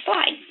on the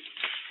slide.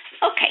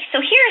 Okay, so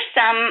here are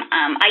some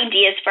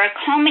ideas for a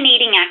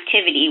culminating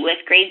activity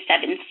with grade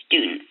 7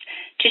 students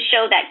to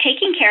show that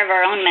taking care of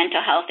our own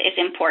mental health is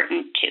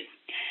important too.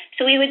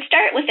 So we would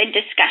start with a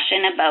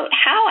discussion about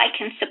how I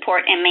can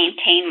support and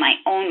maintain my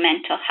own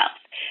mental health.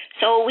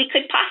 So we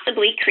could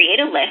possibly create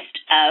a list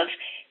of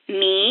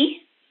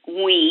me,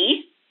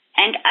 we,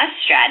 and us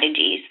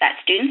strategies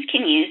that students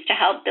can use to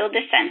help build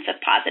a sense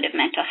of positive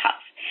mental health.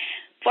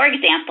 For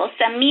example,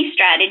 some me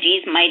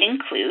strategies might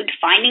include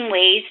finding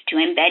ways to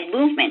embed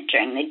movement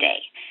during the day,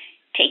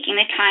 taking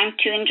the time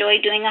to enjoy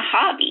doing a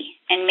hobby,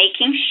 and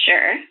making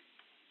sure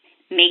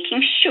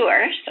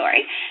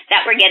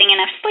that we're getting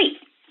enough sleep.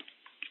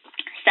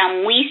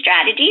 Some we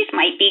strategies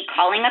might be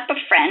calling up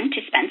a friend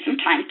to spend some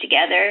time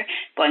together,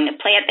 going to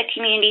play at the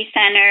community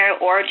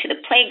center, or to the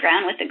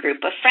playground with a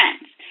group of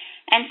friends.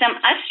 And some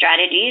us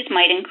strategies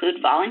might include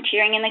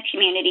volunteering in the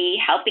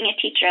community, helping a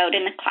teacher out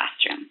in the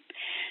classroom.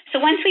 So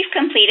once we've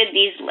completed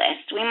these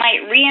lists, we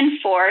might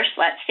reinforce,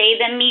 let's say,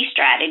 the me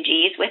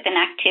strategies with an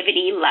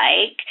activity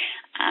like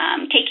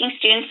taking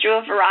students through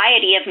a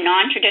variety of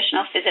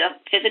non-traditional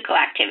physical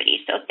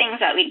activities, so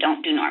things that we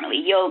don't do normally,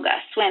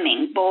 yoga,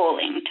 swimming,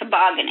 bowling,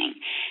 tobogganing,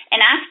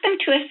 and ask them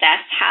to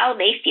assess how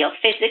they feel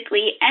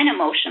physically and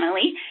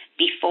emotionally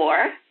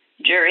before,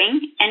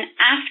 during, and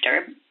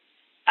after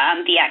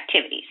the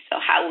activities. So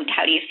how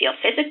do you feel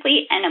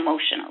physically and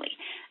emotionally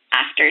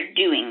after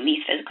doing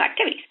these physical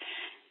activities?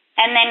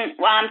 And then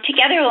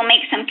together we'll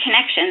make some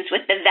connections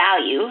with the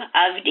value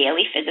of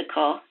daily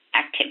physical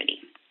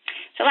activity.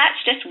 So that's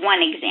just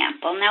one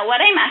example. Now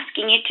what I'm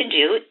asking you to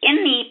do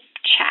in the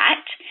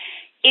chat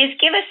is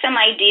give us some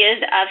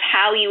ideas of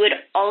how you would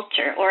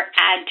alter or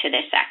add to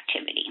this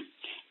activity.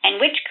 And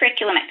which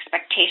curriculum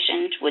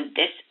expectations would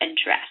this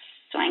address?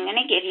 So I'm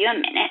going to give you a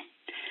minute.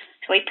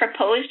 So we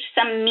proposed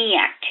some me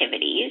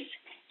activities,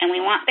 and we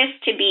want this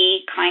to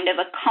be kind of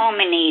a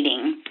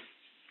culminating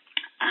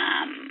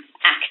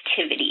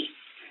activity.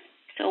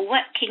 So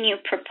what can you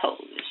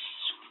propose?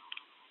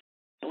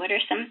 What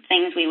are some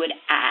things we would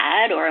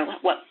add, or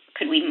what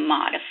could we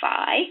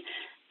modify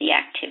the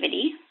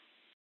activity?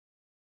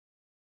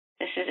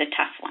 This is a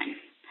tough one.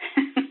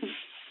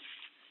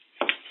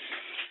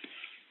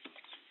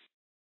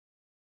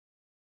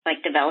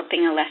 Like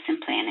developing a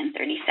lesson plan in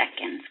 30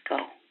 seconds.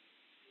 Go.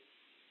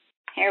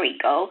 Here we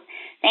go.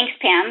 Thanks,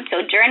 Pam.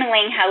 So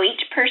journaling how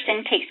each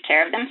person takes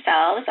care of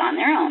themselves on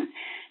their own,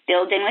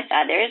 build in with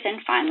others,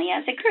 and finally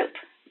as a group.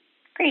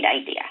 Great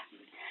idea.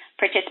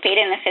 Participate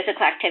in the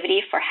physical activity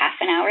for half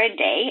an hour a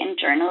day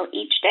and journal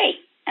each day.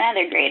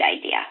 Another great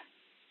idea.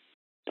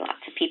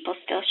 Lots of people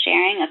still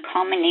sharing. A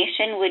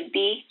culmination would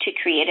be to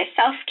create a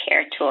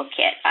self-care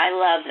toolkit. I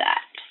love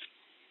that.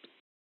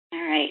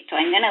 All right, so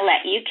I'm going to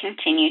let you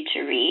continue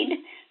to read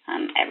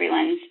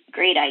everyone's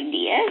great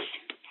ideas.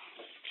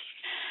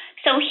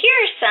 So here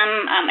are some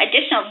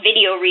additional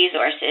video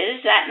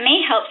resources that may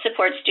help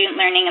support student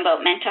learning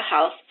about mental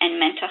health and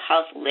mental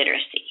health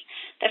literacy.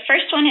 The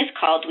first one is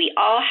called We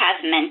All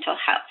Have Mental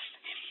Health,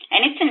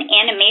 and it's an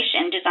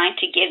animation designed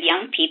to give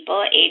young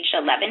people aged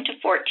 11 to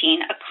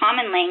 14 a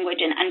common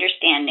language and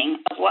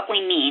understanding of what we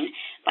mean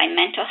by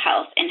mental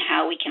health and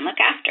how we can look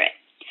after it.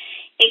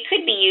 It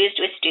could be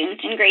used with students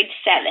in grade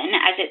 7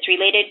 as it's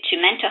related to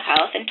mental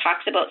health and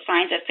talks about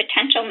signs of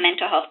potential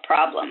mental health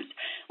problems.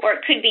 Or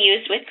it could be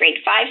used with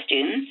grade 5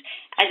 students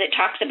as it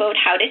talks about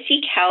how to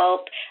seek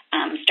help,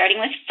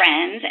 starting with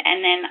friends, and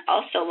then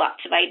also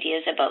lots of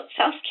ideas about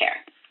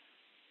self-care.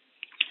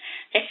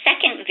 The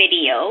second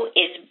video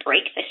is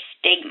Break the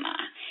Stigma,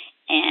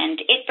 and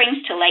it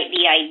brings to light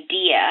the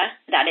idea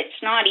that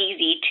it's not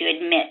easy to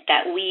admit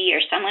that we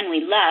or someone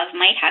we love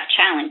might have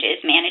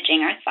challenges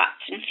managing our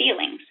thoughts and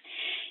feelings.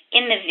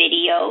 In the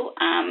video,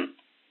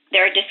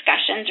 there are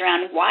discussions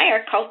around why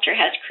our culture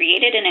has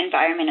created an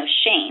environment of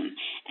shame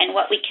and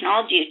what we can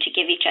all do to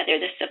give each other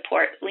the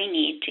support we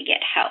need to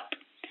get help.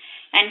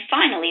 And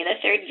finally,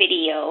 the third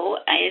video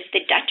is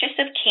the Duchess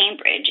of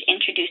Cambridge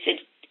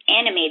introduces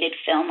animated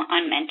film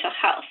on mental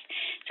health.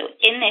 So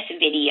in this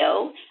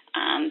video,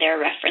 there are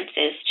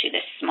references to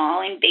the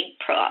small and big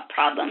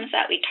problems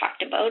that we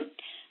talked about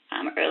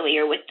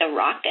earlier with the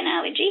rock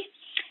analogy,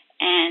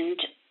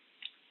 and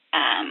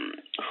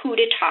who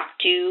to talk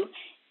to.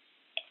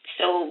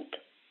 So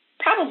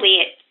probably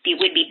it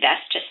would be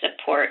best to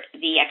support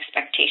the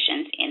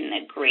expectations in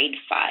the grade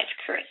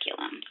 5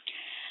 curriculum.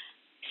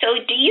 So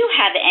do you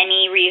have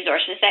any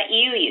resources that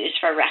you use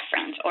for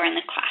reference or in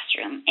the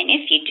classroom? And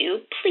if you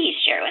do, please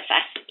share with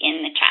us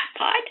in the chat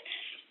pod.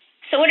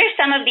 So what are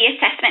some of the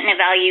assessment and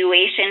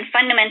evaluation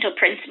fundamental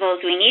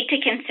principles we need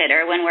to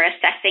consider when we're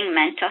assessing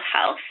mental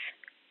health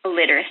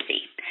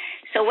literacy?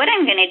 So what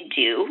I'm going to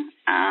do,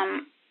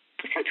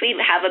 since we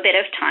have a bit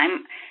of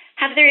time,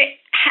 have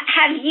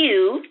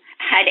you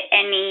had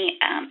any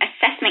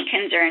assessment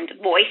concerns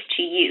voiced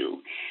to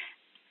you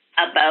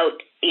about,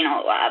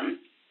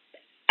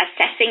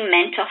 assessing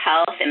mental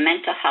health and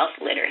mental health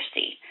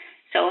literacy?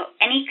 So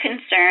any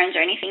concerns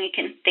or anything you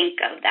can think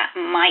of that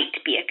might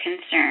be a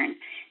concern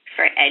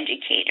for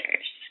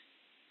educators?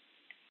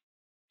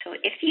 So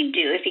if you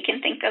can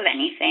think of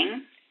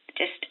anything,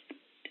 just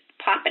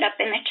pop it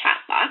up in the chat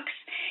box,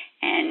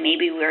 and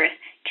maybe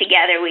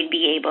together we'd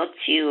be able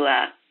to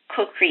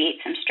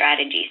co-create some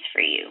strategies for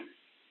you.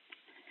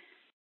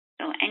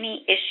 So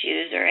any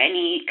issues or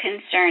any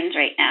concerns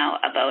right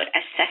now about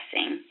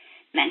assessing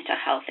mental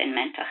health and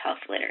mental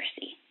health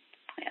literacy?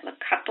 We have a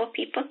couple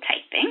people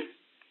typing.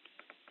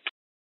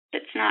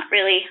 It's not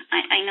really,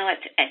 I know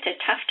it's a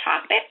tough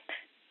topic.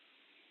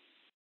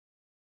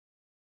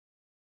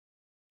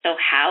 So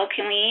how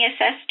can we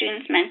assess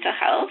students' mental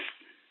health?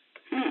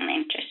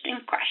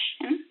 Interesting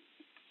question.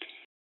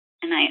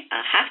 And I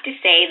have to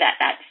say that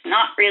that's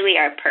not really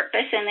our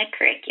purpose in the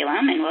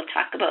curriculum, and we'll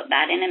talk about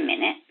that in a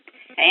minute.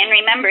 And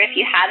remember, if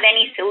you have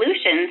any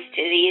solutions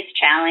to these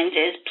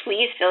challenges,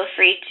 please feel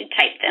free to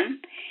type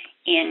them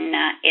in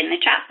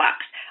the chat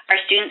box.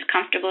 Are students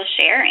comfortable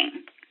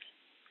sharing?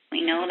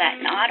 We know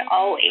that not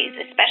always,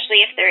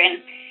 especially if they're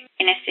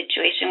in a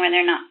situation where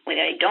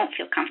they don't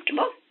feel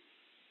comfortable.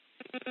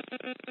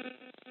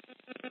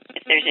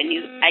 If there's a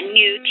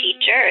new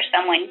teacher or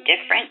someone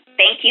different.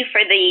 Thank you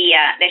for the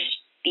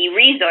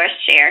resource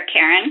share,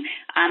 Karen.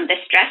 The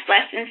Stress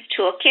Lessons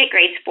Toolkit,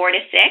 grades 4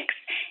 to 6.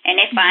 And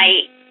if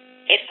I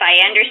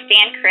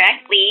understand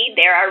correctly,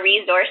 there are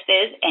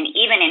resources, and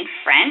even in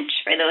French,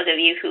 for those of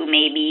you who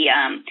maybe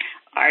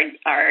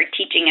are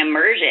teaching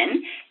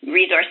immersion,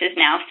 resources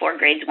now for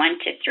grades 1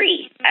 to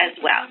 3 as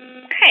well.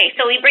 Okay,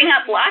 so we bring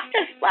up lots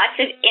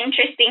of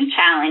interesting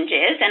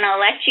challenges, and I'll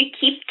let you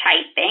keep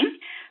typing,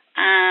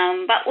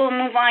 but we'll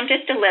move on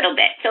just a little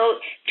bit.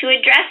 So to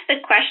address the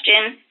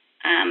question,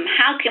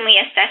 how can we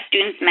assess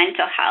students'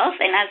 mental health?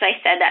 And as I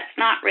said, that's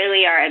not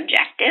really our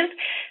objective.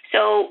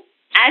 So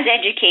as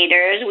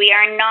educators, we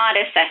are not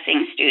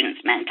assessing students'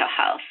 mental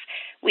health.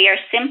 We are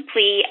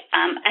simply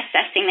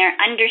assessing their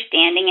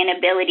understanding and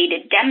ability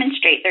to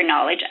demonstrate their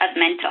knowledge of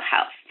mental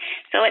health.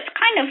 So it's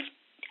kind of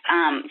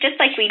just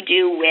like we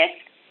do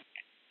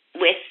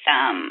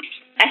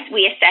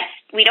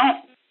we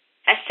don't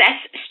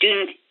assess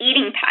students'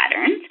 eating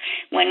patterns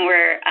when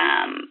we're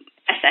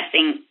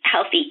assessing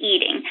healthy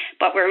eating,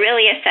 but we're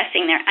really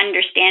assessing their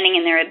understanding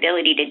and their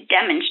ability to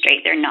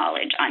demonstrate their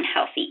knowledge on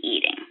healthy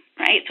eating,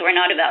 right? So we're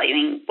not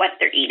evaluating what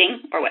they're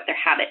eating or what their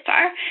habits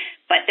are,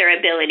 but their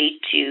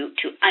ability to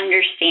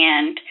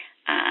understand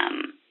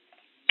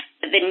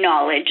the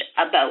knowledge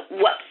about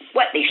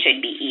what they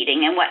should be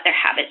eating and what their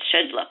habits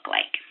should look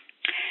like.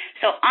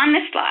 So on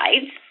the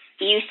slides,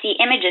 you see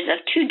images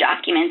of two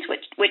documents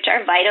which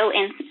are vital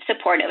in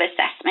support of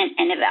assessment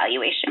and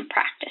evaluation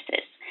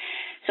practices.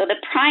 So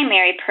the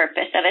primary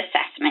purpose of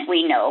assessment,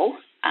 we know,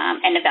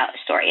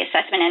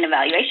 assessment and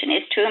evaluation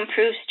is to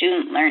improve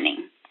student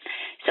learning.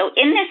 So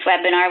in this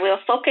webinar,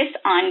 we'll focus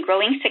on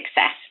growing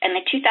success in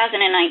the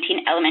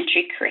 2019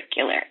 elementary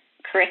curriculum.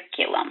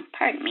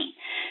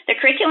 The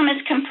curriculum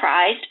is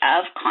comprised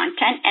of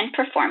content and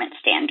performance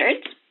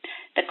standards.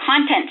 The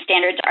content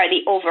standards are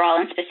the overall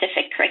and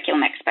specific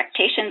curriculum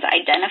expectations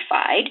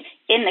identified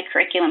in the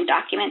curriculum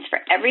documents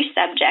for every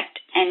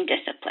subject and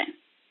discipline.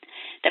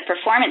 The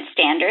performance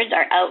standards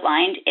are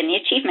outlined in the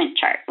achievement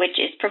chart, which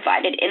is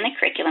provided in the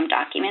curriculum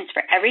documents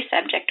for every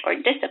subject or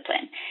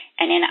discipline.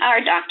 And in our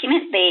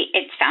document,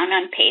 it's found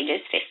on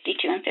pages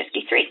 52 and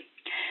 53.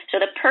 So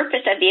the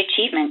purpose of the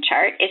achievement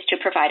chart is to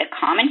provide a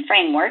common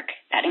framework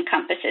that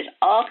encompasses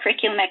all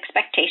curriculum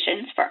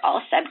expectations for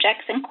all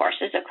subjects and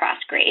courses across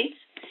grades.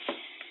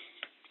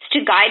 It's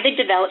to guide the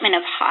development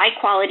of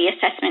high-quality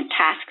assessment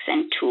tasks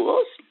and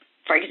tools,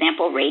 for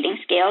example,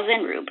 rating scales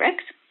and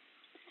rubrics.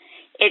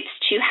 It's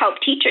to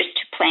help teachers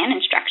to plan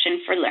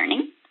instruction for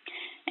learning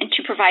and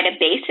to provide a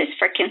basis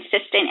for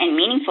consistent and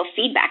meaningful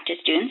feedback to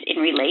students in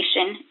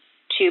relation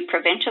to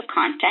provincial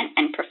content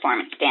and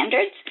performance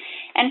standards.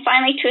 And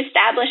finally, to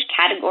establish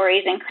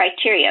categories and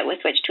criteria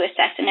with which to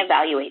assess and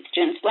evaluate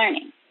students'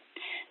 learning.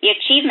 The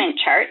achievement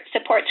chart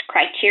supports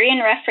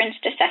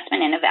criterion-referenced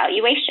assessment and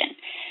evaluation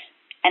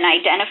and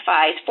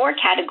identifies 4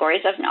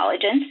 categories of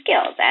knowledge and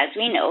skills. As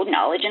we know,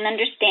 knowledge and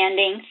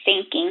understanding,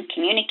 thinking,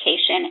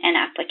 communication, and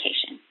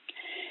application.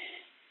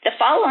 The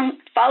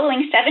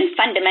following 7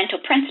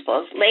 fundamental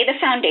principles lay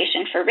the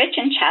foundation for rich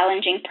and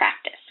challenging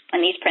practice. When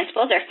these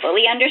principles are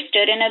fully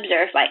understood and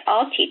observed by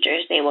all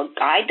teachers, they will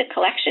guide the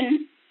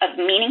collection of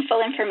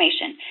meaningful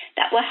information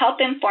that will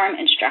help inform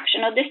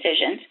instructional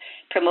decisions,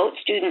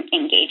 promote student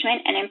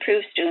engagement, and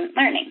improve student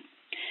learning.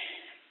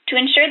 To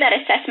ensure that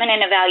assessment and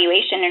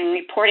evaluation and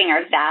reporting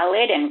are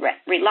valid and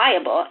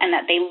reliable and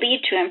that they lead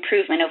to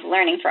improvement of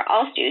learning for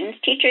all students,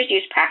 teachers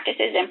use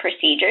practices and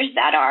procedures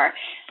that are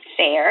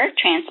fair,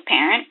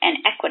 transparent,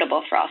 and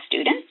equitable for all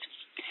students,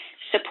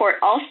 support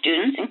all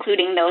students,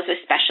 including those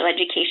with special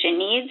education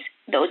needs,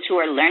 those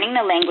who are learning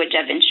the language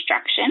of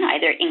instruction,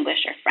 either English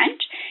or French,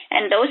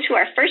 and those who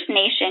are First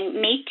Nation,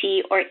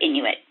 Métis, or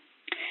Inuit.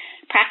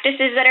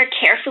 Practices that are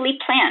carefully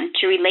planned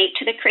to relate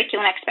to the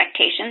curriculum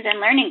expectations and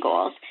learning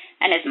goals,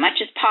 and as much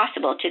as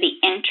possible to the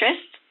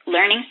interests,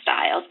 learning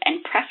styles,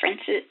 and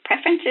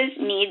preferences,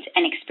 needs,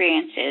 and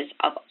experiences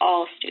of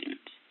all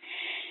students.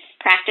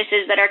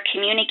 Practices that are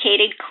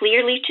communicated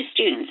clearly to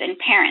students and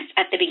parents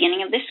at the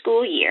beginning of the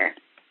school year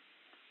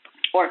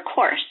or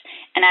course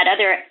and at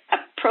other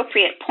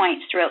appropriate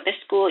points throughout the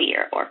school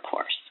year or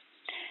course.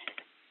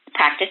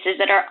 Practices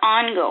that are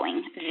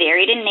ongoing,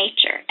 varied in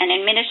nature, and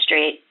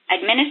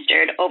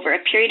administered over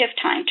a period of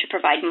time to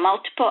provide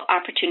multiple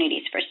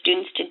opportunities for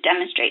students to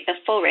demonstrate the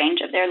full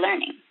range of their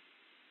learning.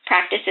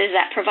 Practices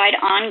that provide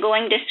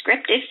ongoing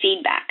descriptive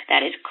feedback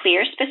that is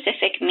clear,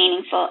 specific,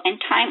 meaningful,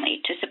 and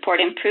timely to support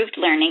improved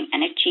learning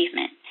and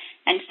achievement.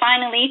 And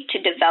finally,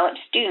 to develop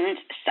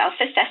students'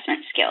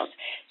 self-assessment skills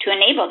to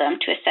enable them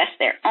to assess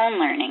their own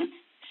learning,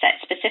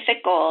 set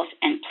specific goals,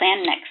 and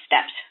plan next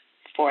steps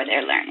for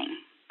their learning.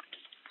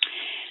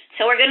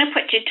 So we're going to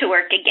put you to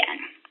work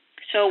again.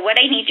 So what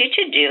I need you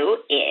to do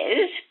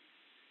is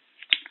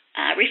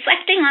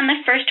reflecting on the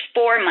first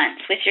 4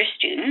 months with your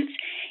students.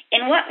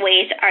 In what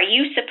ways are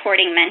you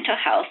supporting mental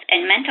health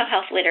and mental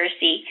health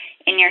literacy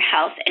in your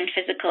health and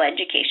physical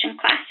education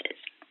classes?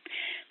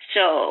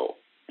 So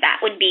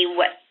that would be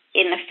what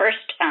in the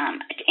first,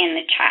 in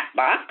the chat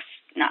box,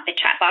 not the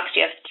chat box,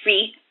 you have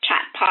 3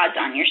 chat pods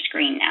on your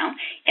screen now.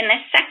 In the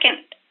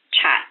second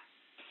chat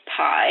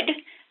pod,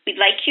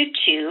 we'd like you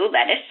to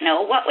let us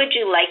know what would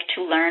you like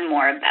to learn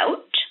more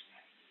about.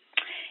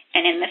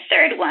 And in the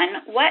third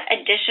one, what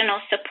additional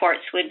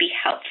supports would be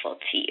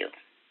helpful to you?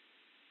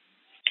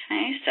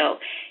 Okay, so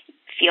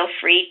feel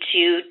free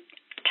to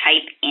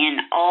type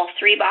in all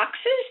 3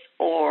 boxes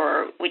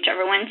or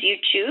whichever ones you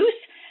choose.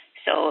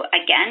 So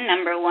again,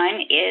 number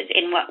 1 is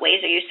in what ways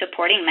are you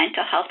supporting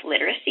mental health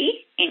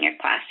literacy in your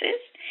classes?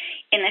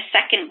 In the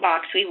second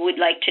box, we would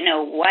like to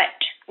know what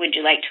would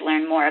you like to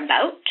learn more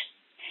about?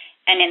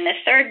 And in the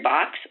third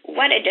box,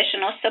 what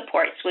additional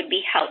supports would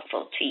be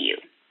helpful to you?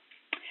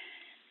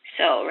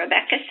 So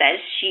Rebecca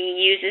says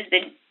she uses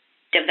the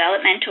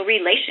developmental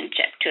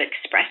relationship to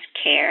express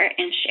care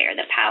and share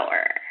the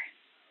power.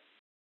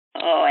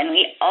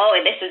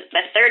 This is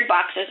the third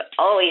box is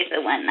always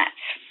the one that's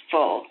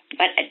full,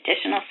 but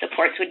additional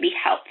supports would be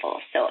helpful.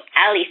 So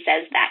Allie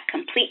says that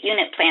complete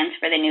unit plans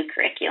for the new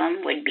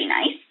curriculum would be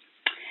nice.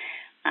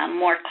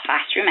 More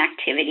classroom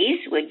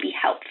activities would be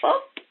helpful.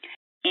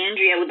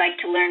 Andrea would like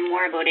to learn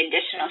more about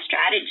additional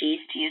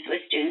strategies to use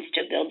with students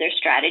to build their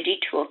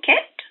strategy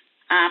toolkit.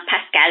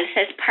 Pascal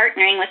says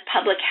partnering with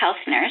public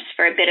health nurse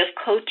for a bit of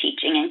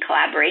co-teaching and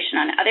collaboration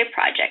on other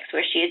projects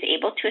where she is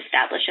able to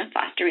establish and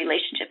foster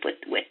relationship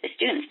with the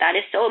students. That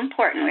is so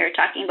important. We were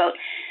talking about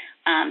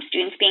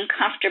students being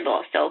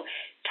comfortable. So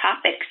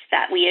topics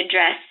that we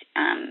address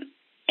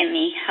in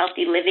the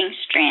healthy living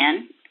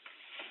strand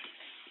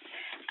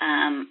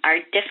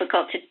are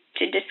difficult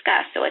to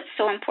discuss. So it's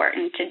so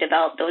important to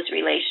develop those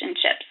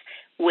relationships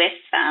with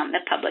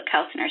the public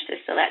health nurses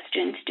so that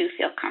students do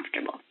feel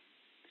comfortable.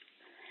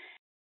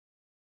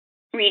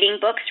 Reading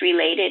books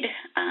related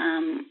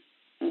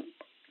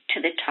to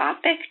the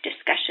topic,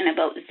 discussion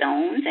about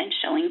zones and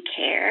showing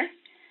care.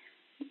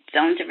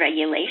 Zones of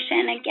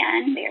regulation,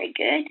 again, very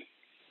good.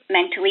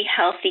 Mentally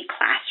healthy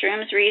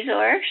classrooms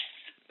resource.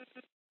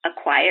 A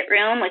quiet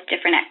room with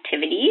different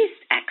activities,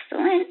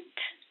 excellent.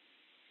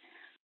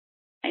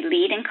 I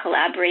lead and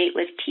collaborate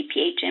with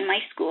TPH in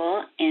my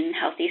school in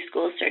healthy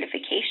school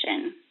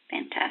certification,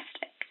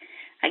 fantastic.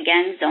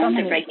 Again,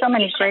 zones of regulation. So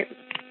many great.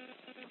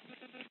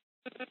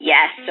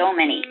 Yes, so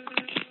many.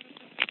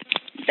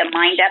 The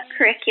Mind Up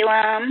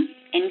curriculum,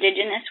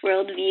 Indigenous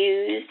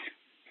worldviews.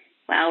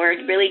 Wow,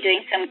 we're really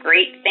doing some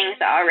great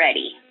things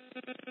already.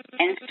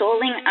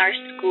 Ensoling our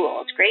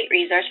schools, great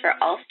resource for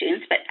all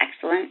students, but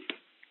excellent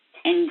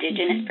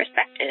Indigenous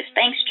perspectives.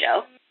 Thanks,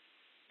 Joe.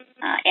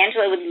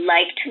 Angela would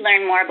like to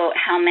learn more about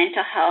how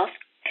mental health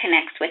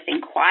connects with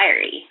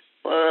inquiry.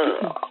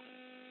 Whoa.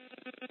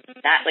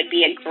 That would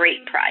be a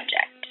great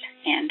project,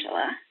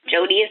 Angela.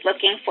 Jody is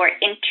looking for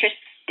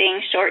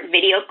interesting short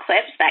video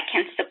clips that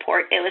can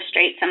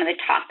illustrate some of the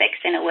topics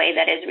in a way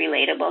that is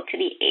relatable to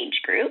the age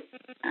group.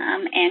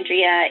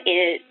 Andrea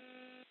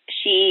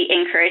she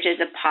encourages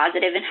a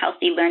positive and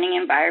healthy learning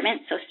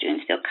environment so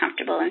students feel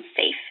comfortable and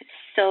safe.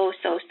 So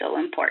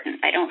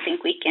important. I don't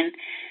think we can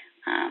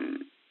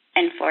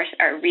enforce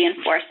or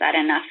reinforce that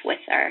enough with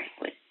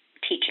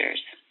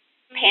teachers.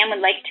 Pam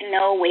would like to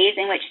know ways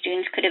in which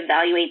students could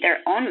evaluate their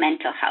own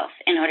mental health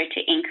in order to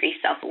increase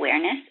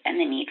self-awareness and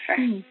the need for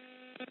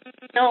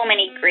so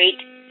many great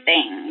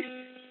things.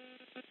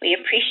 We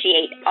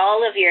appreciate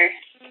all of your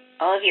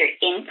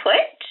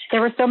input.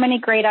 There were so many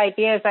great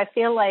ideas. I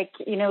feel like,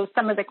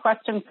 some of the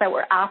questions that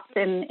were asked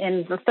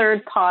in the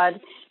third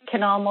pod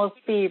can almost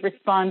be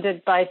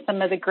responded by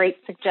some of the great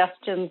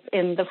suggestions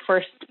in the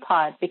first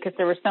pod, because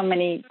there were so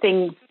many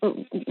things,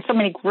 so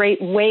many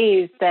great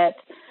ways that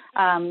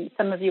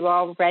some of you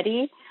are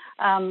already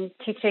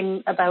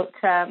teaching about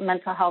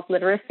mental health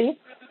literacy.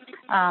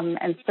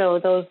 And so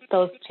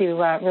those two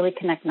really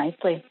connect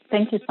nicely.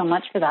 Thank you so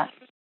much for that.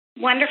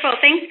 Wonderful.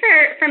 Thanks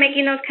for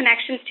making those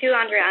connections too,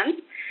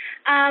 Andréanne.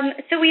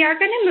 So we are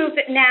going to move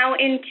now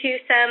into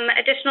some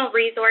additional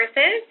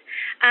resources.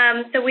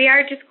 So we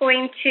are just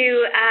going to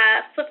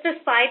flip the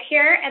slide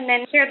here and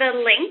then share the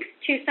links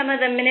to some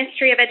of the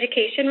Ministry of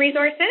Education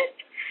resources.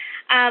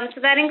 So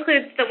that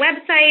includes the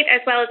website as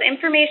well as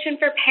information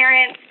for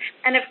parents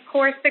and, of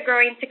course, the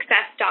Growing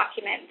Success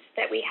document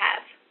that we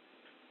have.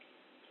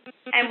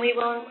 And we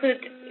will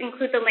include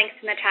the links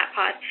in the chat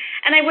pod.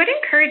 And I would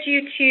encourage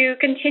you to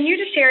continue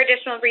to share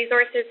additional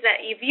resources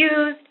that you've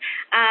used,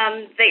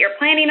 that you're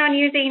planning on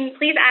using.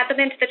 Please add them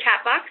into the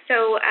chat box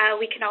so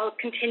we can all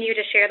continue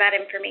to share that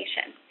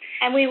information.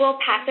 And we will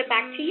pass it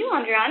back to you,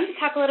 Andréanne, to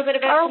talk a little bit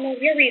about some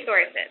of your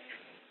resources.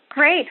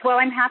 Great.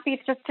 Well, I'm happy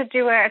just to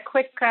do a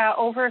quick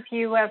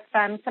overview of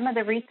some of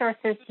the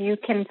resources you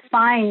can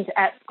find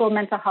at School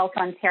Mental Health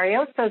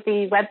Ontario. So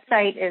the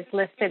website is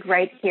listed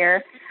right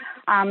here.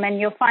 And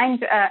you'll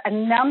find a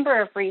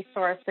number of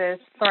resources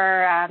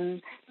for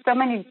so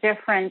many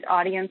different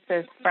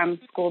audiences from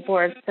school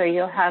boards. So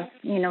you'll have,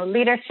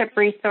 leadership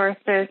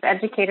resources,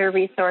 educator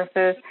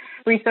resources,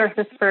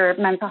 resources for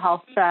mental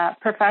health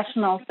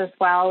professionals, as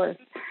well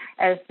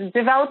as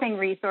developing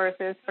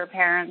resources for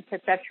parents,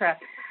 etc.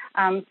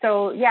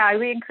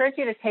 We encourage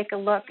you to take a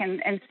look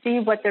and see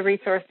what the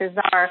resources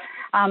are.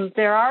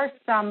 There are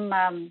some,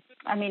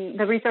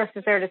 the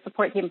resources there to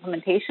support the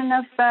implementation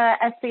of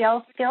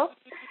SEL skills.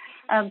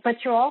 But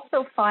you'll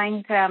also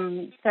find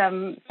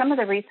some of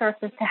the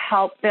resources to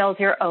help build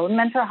your own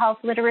mental health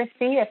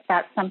literacy, if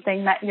that's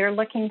something that you're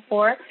looking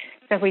for.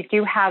 So we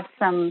do have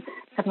some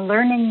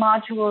learning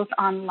modules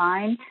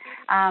online.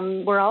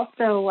 We're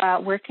also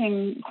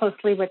working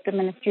closely with the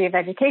Ministry of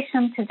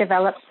Education to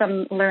develop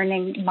some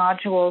learning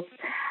modules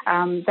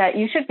that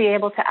you should be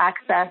able to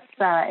access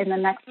in the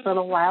next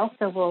little while.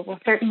 So we'll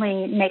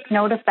certainly make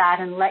note of that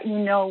and let you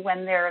know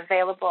when they're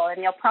available.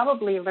 And you'll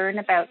probably learn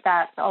about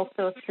that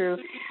also through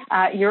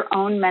your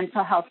own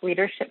mental health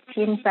leadership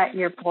teams at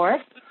your board.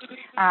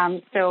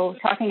 So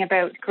talking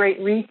about great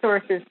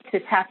resources to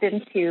tap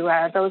into,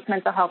 those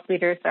mental health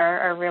leaders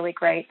are really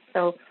great.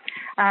 So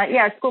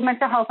School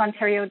Mental Health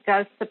Ontario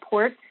does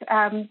support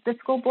the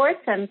school boards,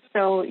 and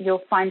so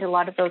you'll find a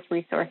lot of those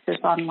resources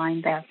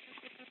online there.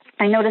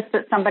 I noticed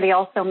that somebody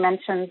also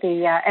mentioned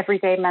the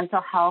everyday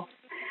mental health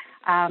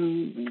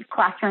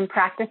classroom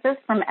practices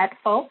from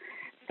H&PE.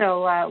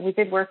 So we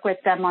did work with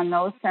them on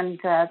those, and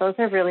those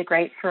are really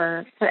great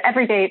for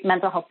everyday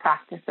mental health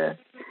practices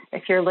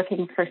if you're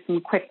looking for some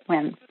quick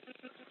wins.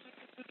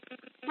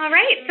 All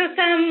right, so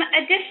some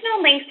additional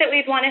links that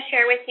we'd want to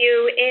share with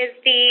you is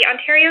the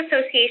Ontario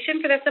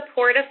Association for the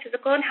Support of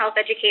Physical and Health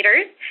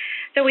Educators.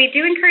 So we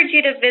do encourage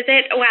you to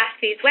visit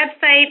OASPE's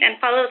website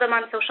and follow them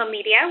on social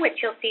media,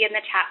 which you'll see in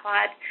the chat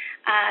pod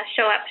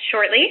show up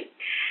shortly.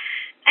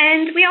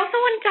 And we also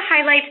wanted to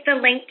highlight the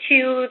link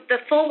to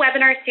the full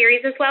webinar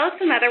series as well as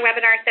some other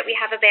webinars that we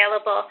have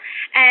available.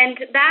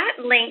 And that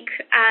link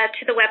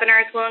to the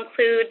webinars will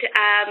include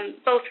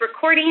both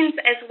recordings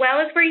as well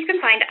as where you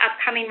can find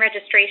upcoming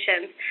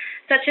registrations,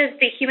 such as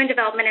the Human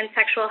Development and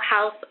Sexual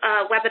Health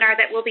webinar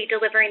that we'll be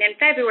delivering in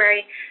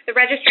February. The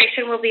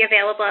registration will be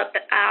available at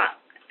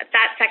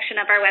that section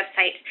of our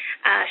website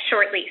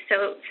shortly.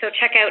 So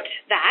check out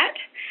that,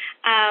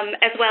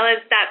 as well as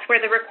that's where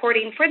the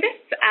recording for this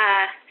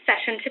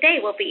session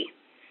today will be.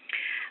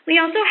 We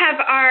also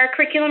have our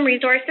curriculum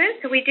resources,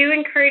 so we do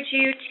encourage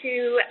you to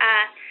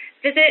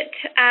visit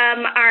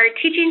our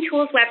Teaching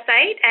Tools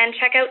website and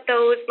check out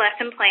those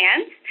lesson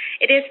plans.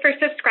 It is for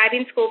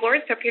subscribing school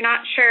boards, so if you're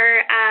not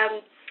sure,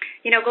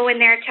 go in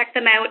there, check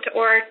them out,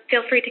 or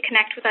feel free to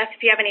connect with us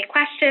if you have any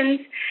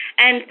questions.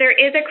 And there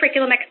is a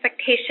curriculum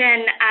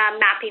expectation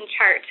mapping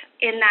chart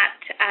in that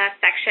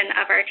section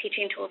of our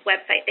Teaching Tools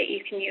website that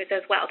you can use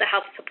as well to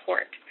help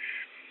support.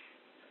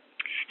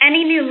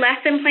 Any new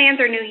lesson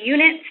plans or new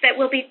units that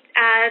we'll be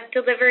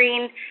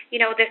delivering,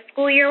 this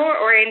school year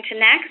or into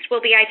next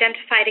will be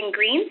identified in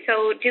green,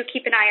 so do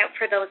keep an eye out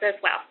for those as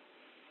well.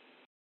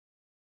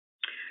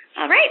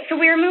 All right, so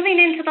we're moving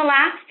into the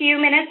last few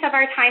minutes of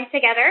our time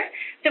together.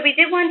 So we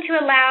did want to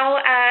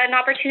allow an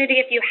opportunity,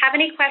 if you have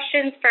any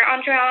questions for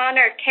Andréanne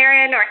or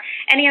Karen or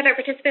any other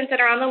participants that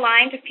are on the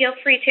line, to feel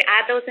free to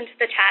add those into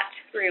the chat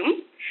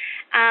room.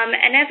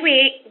 And as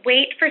we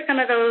wait for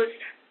some of those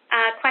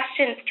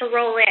questions to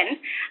roll in,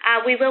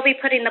 we will be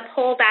putting the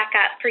poll back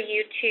up for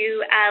you to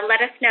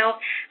let us know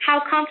how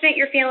confident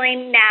you're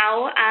feeling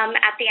now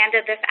at the end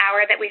of this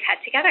hour that we've had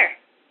together.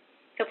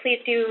 So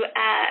please do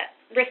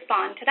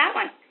respond to that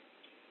one.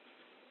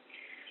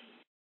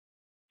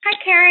 Hi,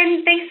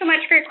 Karen. Thanks so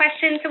much for your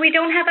question. So we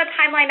don't have a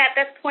timeline at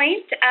this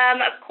point.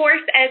 Of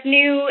course, as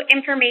new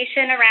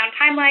information around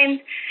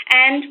timelines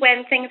and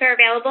when things are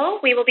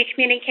available, we will be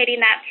communicating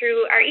that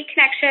through our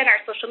e-connection, our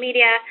social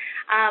media,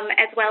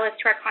 as well as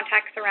to our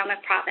contacts around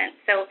the province.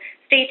 So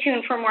stay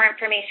tuned for more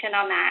information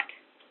on that.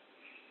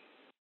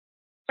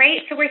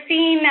 Right, so we're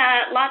seeing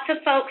lots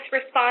of folks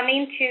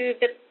responding to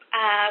the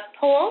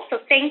poll, so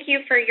thank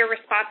you for your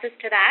responses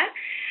to that.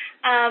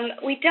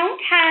 We don't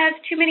have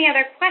too many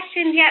other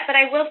questions yet, but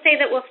I will say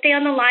that we'll stay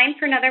on the line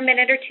for another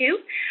minute or two.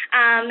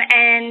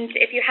 And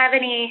if you have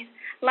any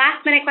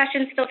last-minute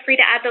questions, feel free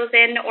to add those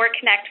in or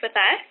connect with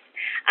us.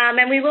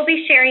 And we will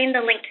be sharing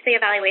the link to the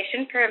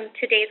evaluation from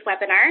today's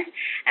webinar.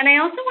 And I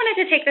also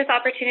wanted to take this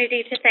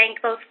opportunity to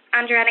thank both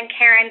Andréanne and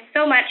Karen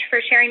so much for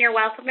sharing your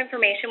wealth of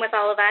information with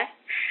all of us,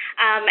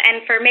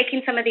 and for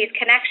making some of these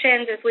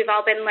connections as we've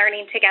all been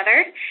learning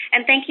together.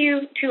 And thank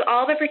you to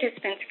all the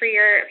participants for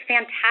your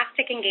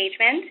fantastic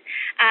engagement.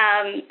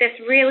 This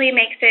really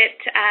makes it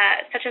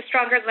such a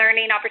stronger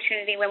learning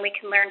opportunity when we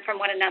can learn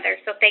from one another.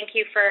 So thank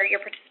you for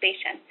your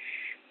participation.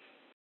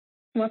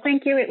 Well,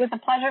 thank you. It was a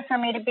pleasure for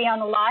me to be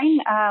on the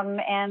line,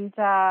 and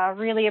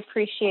really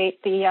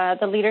appreciate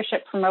the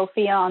leadership from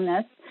OPHEA on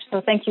this.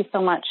 So thank you so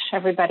much,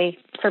 everybody,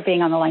 for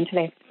being on the line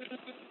today.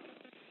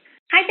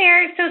 Hi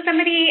there. So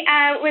somebody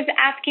was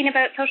asking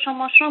about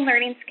social-emotional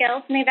learning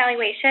skills and the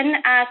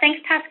evaluation. Thanks,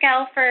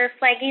 Pascal, for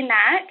flagging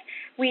that.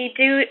 We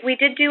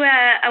did do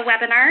a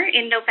webinar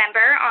in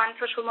November on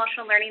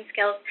social-emotional learning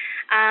skills,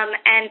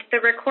 and the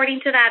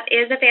recording to that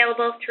is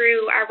available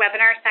through our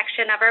webinar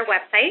section of our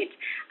website,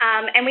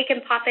 and we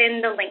can pop in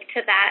the link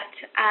to that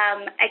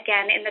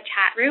again in the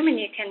chat room, and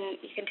you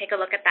can take a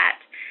look at that.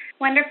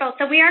 Wonderful.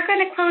 So we are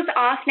going to close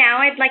off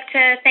now. I'd like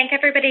to thank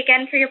everybody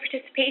again for your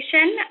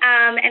participation,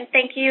 and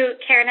thank you,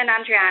 Karen and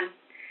Andréanne.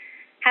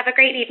 Have a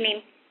great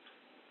evening.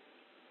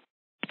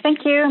 Thank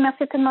you.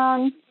 Merci tout le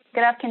monde.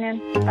 Good afternoon.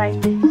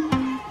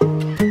 Bye.